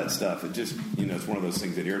 All that stuff. It just it's one of those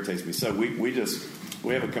things that irritates me. So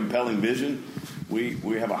we have a compelling vision. We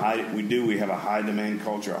have a high demand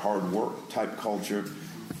culture, a hard work type culture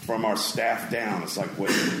from our staff down. It's like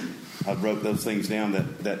what I wrote those things down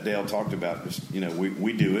that Dale talked about. Just,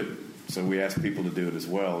 we do it, so we ask people to do it as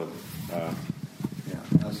well. And,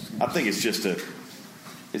 I think it's just a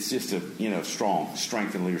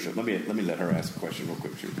strength in leadership. Let me let her ask a question real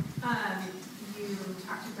quick. Sure. You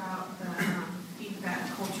talked about the feedback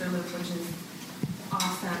culture loop, which is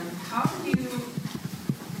awesome. How do you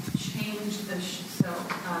change the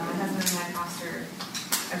my husband and I pastor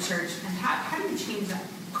a church, and how do you change that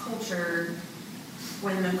culture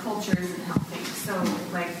when the culture isn't healthy? So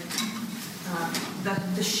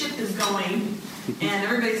the ship is going and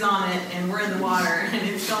everybody's on it and we're in the water and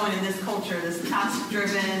it's going in this culture, this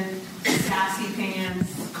task-driven, sassy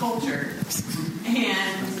pants culture.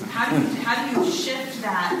 And how do you shift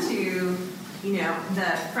that to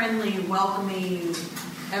the friendly, welcoming,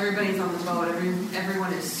 everybody's on the boat,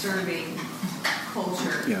 everyone is serving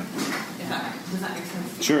culture? Yeah. Does that make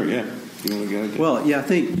sense? Sure. Yeah. You want to go? Well, yeah. I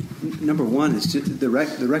think number one is just the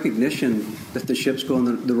recognition that the ship's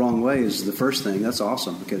going the wrong way is the first thing. That's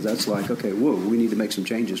awesome because that's like, okay, whoa, we need to make some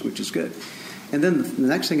changes, which is good. And then the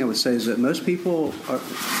next thing I would say is that most people,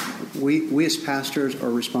 we as pastors are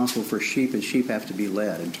responsible for sheep, and sheep have to be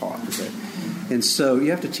led and taught. Okay? And so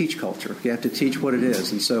you have to teach culture. You have to teach what it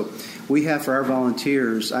is. And so we have for our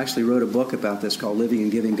volunteers, I actually wrote a book about this called Living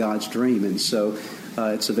and Giving God's Dream. And so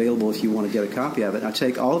it's available if you want to get a copy of it. I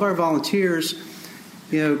take all of our volunteers,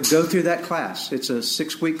 go through that class. It's a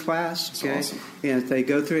 6-week class, okay? Awesome. And if they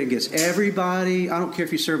go through it, it gets everybody. I don't care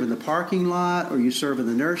if you serve in the parking lot or you serve in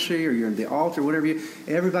the nursery or you're in the altar, whatever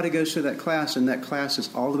everybody goes through that class, and that class is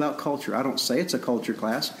all about culture. I don't say it's a culture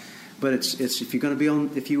class, but it's if you're going to be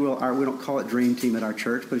on, if you will, we don't call it Dream Team at our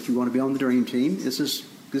church, but if you want to be on the Dream Team, this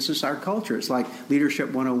is our culture. It's like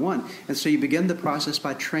Leadership 101. And so you begin the process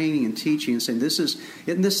by training and teaching and saying,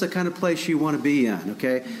 isn't this the kind of place you want to be in,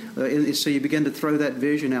 okay? So you begin to throw that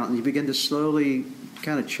vision out, and you begin to slowly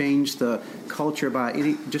kind of change the culture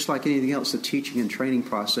by just like anything else, the teaching and training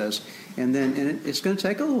process. And it's going to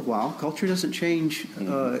take a little while. Culture doesn't change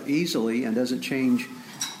easily and doesn't change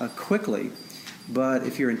quickly. But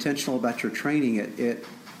if you're intentional about your training,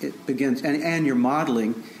 it begins, and you're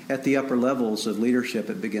modeling at the upper levels of leadership.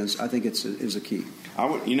 It begins. I think is a key.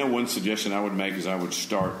 One suggestion I would make is I would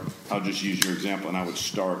start. I'll just use your example, and I would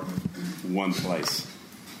start one place,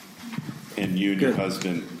 and you and your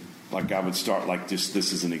husband. Like I would start like this.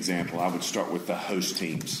 This is an example. I would start with the host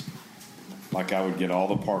teams. Like I would get all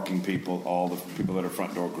the parking people, all the people that are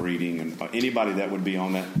front door greeting, and anybody that would be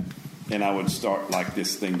on that. And I would start like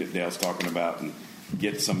this thing that Dale's talking about, and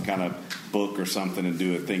get some kind of book or something and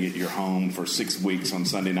do a thing at your home for 6 weeks on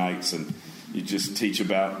Sunday nights, and you just teach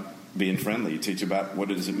about being friendly. You teach about what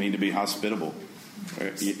does it mean to be hospitable.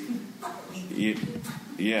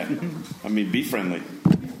 Yeah, I mean, be friendly.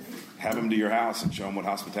 Have them to your house and show them what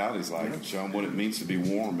hospitality is like. Show them what it means to be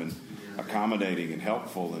warm and accommodating and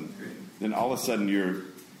helpful. And then all of a sudden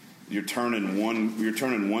you're turning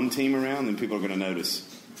one team around, and people are going to notice.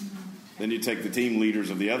 Then you take the team leaders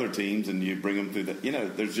of the other teams and you bring them through that.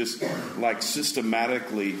 There's just like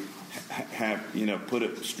systematically have put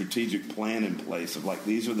a strategic plan in place of like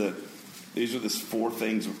these are the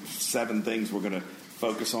 7 things we're going to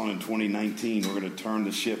focus on in 2019. We're going to turn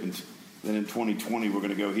the ship, and then in 2020 we're going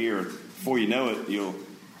to go here. Before you know it,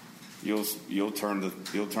 you'll turn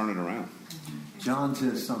it around. John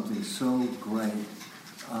says something so great.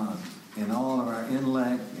 In all of our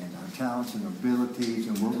intellect and our talents and abilities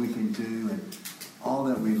and what we can do and all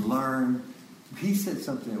that we learn. He said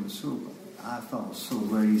something that I thought was so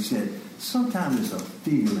great. He said, sometimes it's a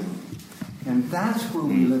feeling. And that's where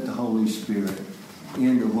we let the Holy Spirit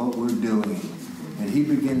into what we're doing. And he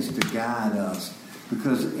begins to guide us.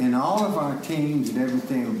 Because in all of our teams and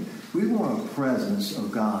everything, we want a presence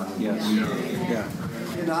of God. Yes. Yeah.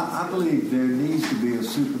 And I believe there needs to be a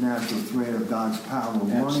supernatural thread of God's power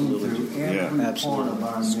running through every part of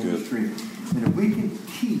our ministry. And if we can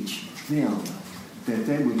teach them that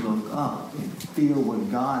they would look up and feel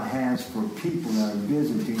what God has for people that are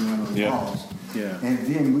visiting and are lost. Yeah. And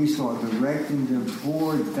then we start directing them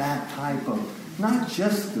toward that type of, not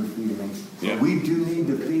just the feelings, but we do need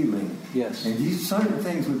the feeling. Yes. And these certain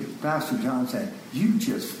things what Pastor John said, you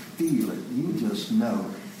just feel it. You just know.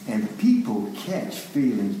 And people catch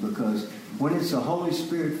feelings because when it's a Holy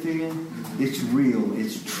Spirit feeling, it's real,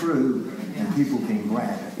 it's true, and people can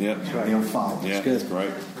grab it. Yeah, that's right. They'll follow. Yeah, that's great.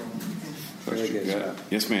 Very good.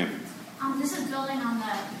 Yes, ma'am. This is building on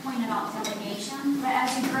the point about delegation, but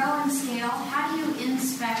as you grow and scale, how do you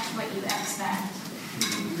inspect what you expect?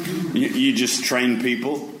 You just train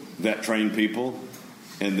people that train people,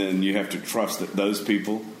 and then you have to trust that those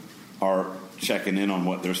people are checking in on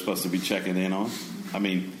what they're supposed to be checking in on. I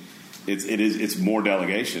mean, it's more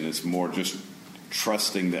delegation. It's more just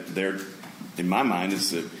trusting that they're, in my mind,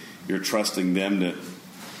 is that you're trusting them to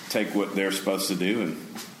take what they're supposed to do and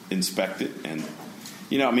inspect it. And,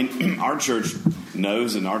 our church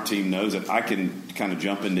knows and our team knows that I can kind of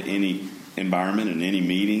jump into any environment and any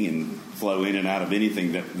meeting and flow in and out of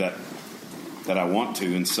anything that I want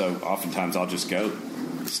to. And so oftentimes I'll just go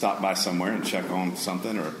stop by somewhere and check on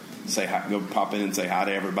something or say hi, go pop in and say hi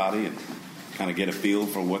to everybody and kind of get a feel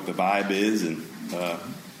for what the vibe is. And,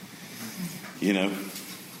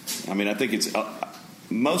 I think it's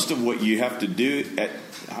most of what you have to do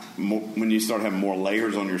when you start having more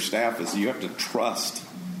layers on your staff is you have to trust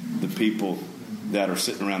the people that are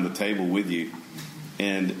sitting around the table with you.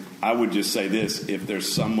 And I would just say this, if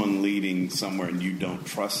there's someone leading somewhere and you don't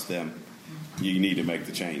trust them, you need to make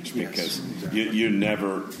the change because you'll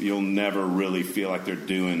never really feel like they're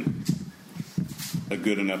doing a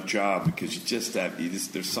good enough job because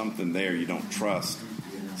there's something there you don't trust.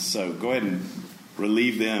 So go ahead and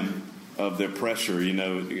relieve them of their pressure,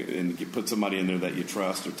 and you put somebody in there that you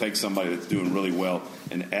trust, or take somebody that's doing really well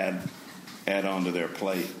and add onto their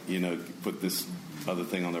plate. Put this other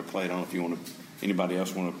thing on their plate. I don't know if you want to. Anybody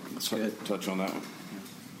else want to touch on that one?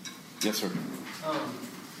 Yes, sir.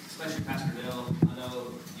 Especially Pastor Dale, I know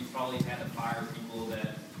you probably had to fire people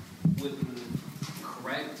that wouldn't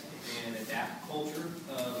correct and adapt culture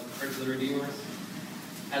of the church that they're dealing with.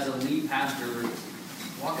 As a lead pastor,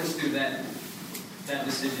 walk us through that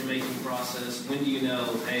decision-making process. When do you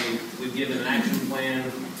know, hey, we've given an action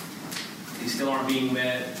plan, these still aren't being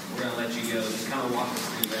met, we're going to let you go? Just kind of walk us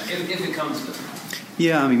through that, if it comes to that.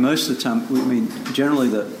 Yeah, most of the time, generally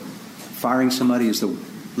the firing somebody is the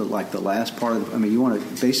last part of you want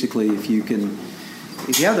to basically, if you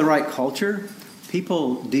have the right culture,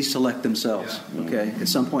 people deselect themselves, okay? At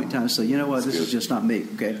some point in time, say, you know what, this is just not me,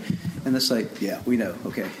 okay? And they say, yeah, we know,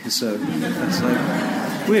 okay? And so it's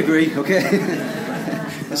like, we agree, okay?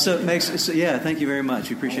 And so it makes, thank you very much.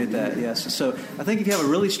 We appreciate that, yes. So I think if you have a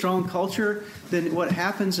really strong culture, then what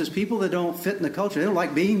happens is people that don't fit in the culture, they don't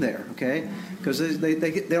like being there, okay? Because they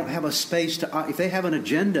don't have a space to, if they have an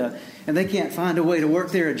agenda and they can't find a way to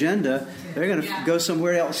work their agenda, they're going to go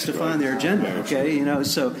somewhere else to find their agenda, okay?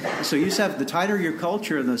 So you just have, the tighter your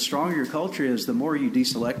culture and the stronger your culture is, the more you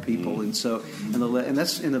deselect people. And so, and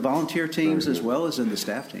that's in the volunteer teams as well as in the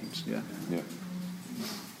staff teams, yeah.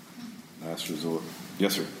 Last resort.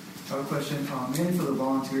 Yes, sir. I have a question. Mainly for the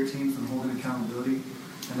volunteer teams and holding accountability.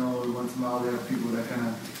 I know once in a while there are people that kind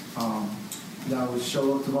of that would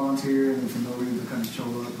show up to volunteer and for no reason kind of show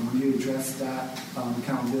up. And when you address that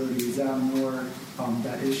accountability, is that more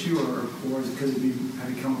that issue, or could it be, have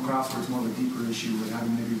you come across where it's more of a deeper issue with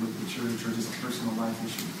having maybe with the church or just a personal life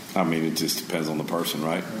issue? It just depends on the person,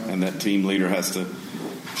 right? And that team leader has to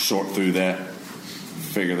sort through that,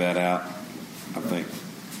 figure that out. I think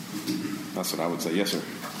that's what I would say. Yes, sir.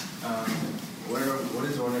 What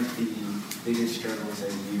is one of the biggest struggles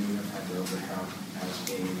that you have had to overcome as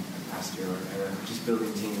being a pastor or just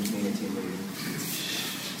building teams, being a team leader?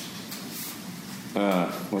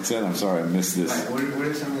 What's that? I'm sorry, I missed this. What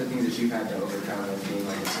are some of the things that you've had to overcome as being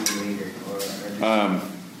like a team leader?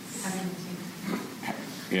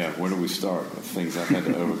 Where do we start? Things I've had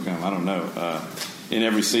to overcome. I don't know. In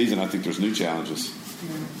every season, I think there's new challenges.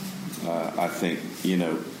 I think,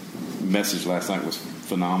 message last night was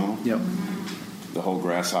phenomenal. Yep. The whole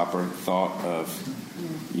grasshopper thought of,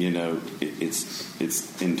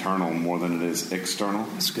 it's internal more than it is external.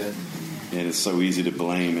 That's good. And it's so easy to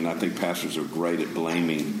blame, and I think pastors are great at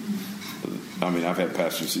blaming. I've had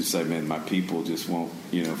pastors who say, man, my people just won't,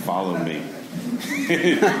 follow me.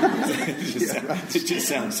 It just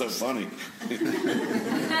sounds so funny.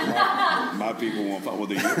 my people won't follow.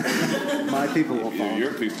 My people won't follow.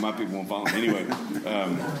 Your people, my people won't follow. Anyway,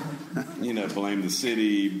 blame the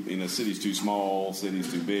city. City's too small,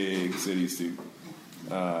 city's too big, city's too...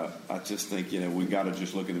 I just think, we got to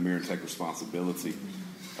just look in the mirror and take responsibility.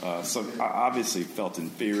 So I obviously felt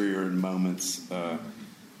inferior in moments,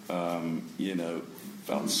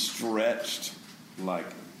 felt stretched,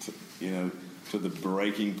 to the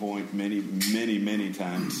breaking point many, many, many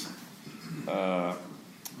times. I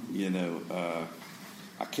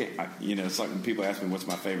can't, it's like when people ask me what's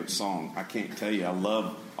my favorite song. I can't tell you. I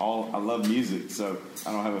love music, so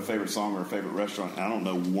I don't have a favorite song or a favorite restaurant. I don't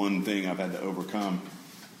know one thing I've had to overcome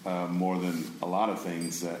more than a lot of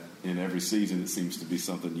things that in every season it seems to be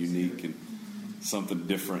something unique and something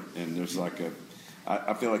different. And there's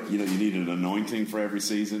I feel like, you need an anointing for every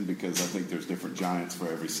season, because I think there's different giants for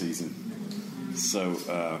every season. So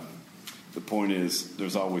the point is,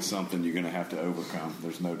 there's always something you're going to have to overcome.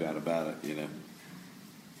 There's no doubt about it,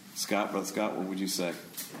 Brother Scott, what would you say?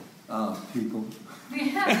 People.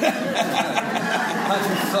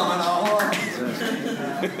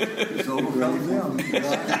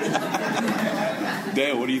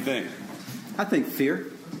 Dale, what do you think? I think fear.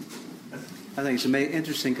 I think it's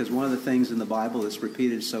interesting because one of the things in the Bible that's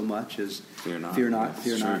repeated so much is fear not, fear not,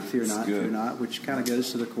 fear not, fear not, fear not, which kind of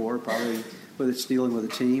goes to the core, probably, whether it's dealing with a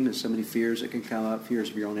team. There's so many fears that can come up, fears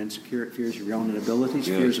of your own insecurity, fears of your own inabilities,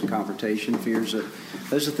 fears of confrontation, fears of...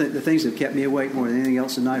 Those are the things that kept me awake more than anything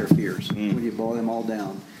else at night are fears. When you boil them all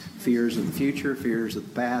down. Fears of the future, fears of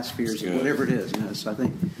the past, fears of whatever it is. So I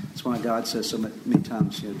think that's why God says so many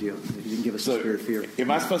times, He didn't give us the spirit of fear.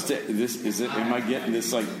 Am I supposed to? Am I getting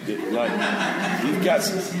this like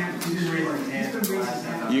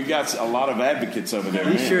you've got a lot of advocates over there?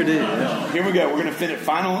 You sure did. Yeah. Here we go. We're going to finish.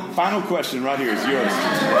 Final question right here is yours.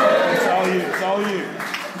 It's all you. It's all you.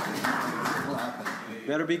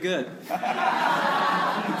 Better be good.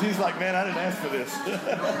 He's like, man, I didn't ask for this.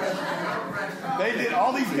 They did.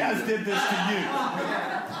 All these guys did this to you.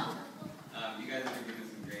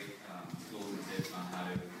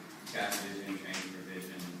 cast vision, training for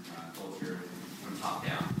vision, culture from top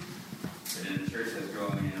down. But in a church that's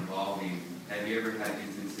growing and evolving, have you ever had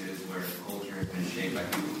instances where culture has been shaped by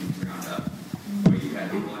people from the ground up? Where you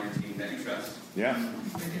have people on your team that you trust? Yeah.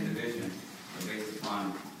 Making the vision based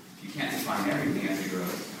upon, you can't define everything as it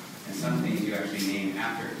grows, and some things you actually name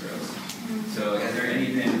after it grows. So has there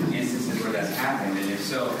any been instances where that's happened? And if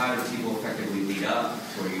so, how do people effectively lead up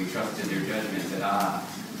where you trusted their judgment that,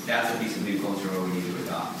 that's a piece of new culture where we need to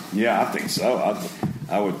adopt? Yeah, I think so.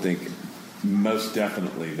 I would think most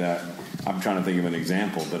definitely that. I'm trying to think of an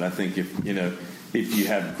example, but I think if you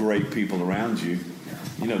have great people around you,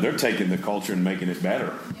 they're taking the culture and making it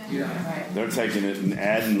better. Yeah. They're taking it and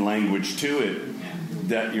adding language to it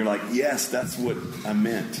that you're like, yes, that's what I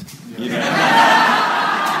meant.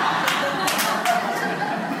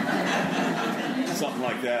 Something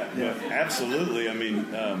like that. But absolutely. I mean,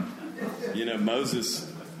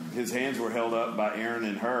 Moses, his hands were held up by Aaron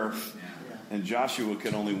and Hur, and Joshua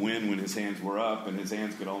could only win when his hands were up, and his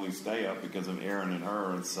hands could only stay up because of Aaron and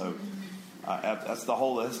Hur. And so that's the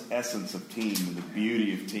whole essence of team and the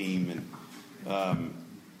beauty of team. And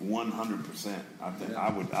 100%. I think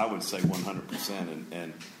I would say 100%.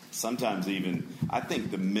 And sometimes even I think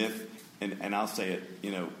the myth, and I'll say it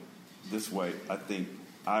this way. I think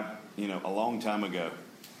a long time ago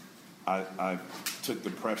I took the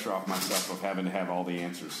pressure off myself of having to have all the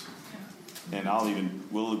answers. And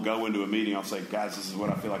we'll go into a meeting, I'll say, guys, this is what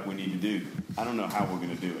I feel like we need to do. I don't know how we're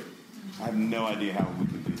going to do it. I have no idea how we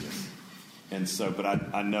can do this. And so, but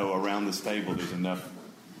I know around this table there's enough,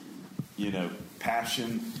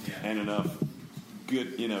 passion and enough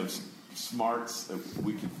good, smarts that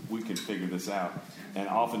we can figure this out. And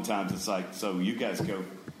oftentimes it's like, so you guys go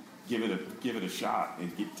give it a shot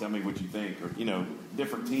and tell me what you think, or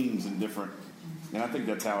different teams and different. And I think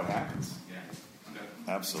that's how it happens.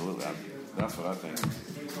 Absolutely. That's what I think.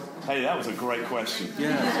 Hey, that was a great question. Yeah.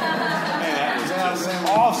 Man, that was just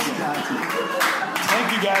awesome.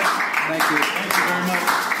 Thank you, guys. Thank you. Thank you very much.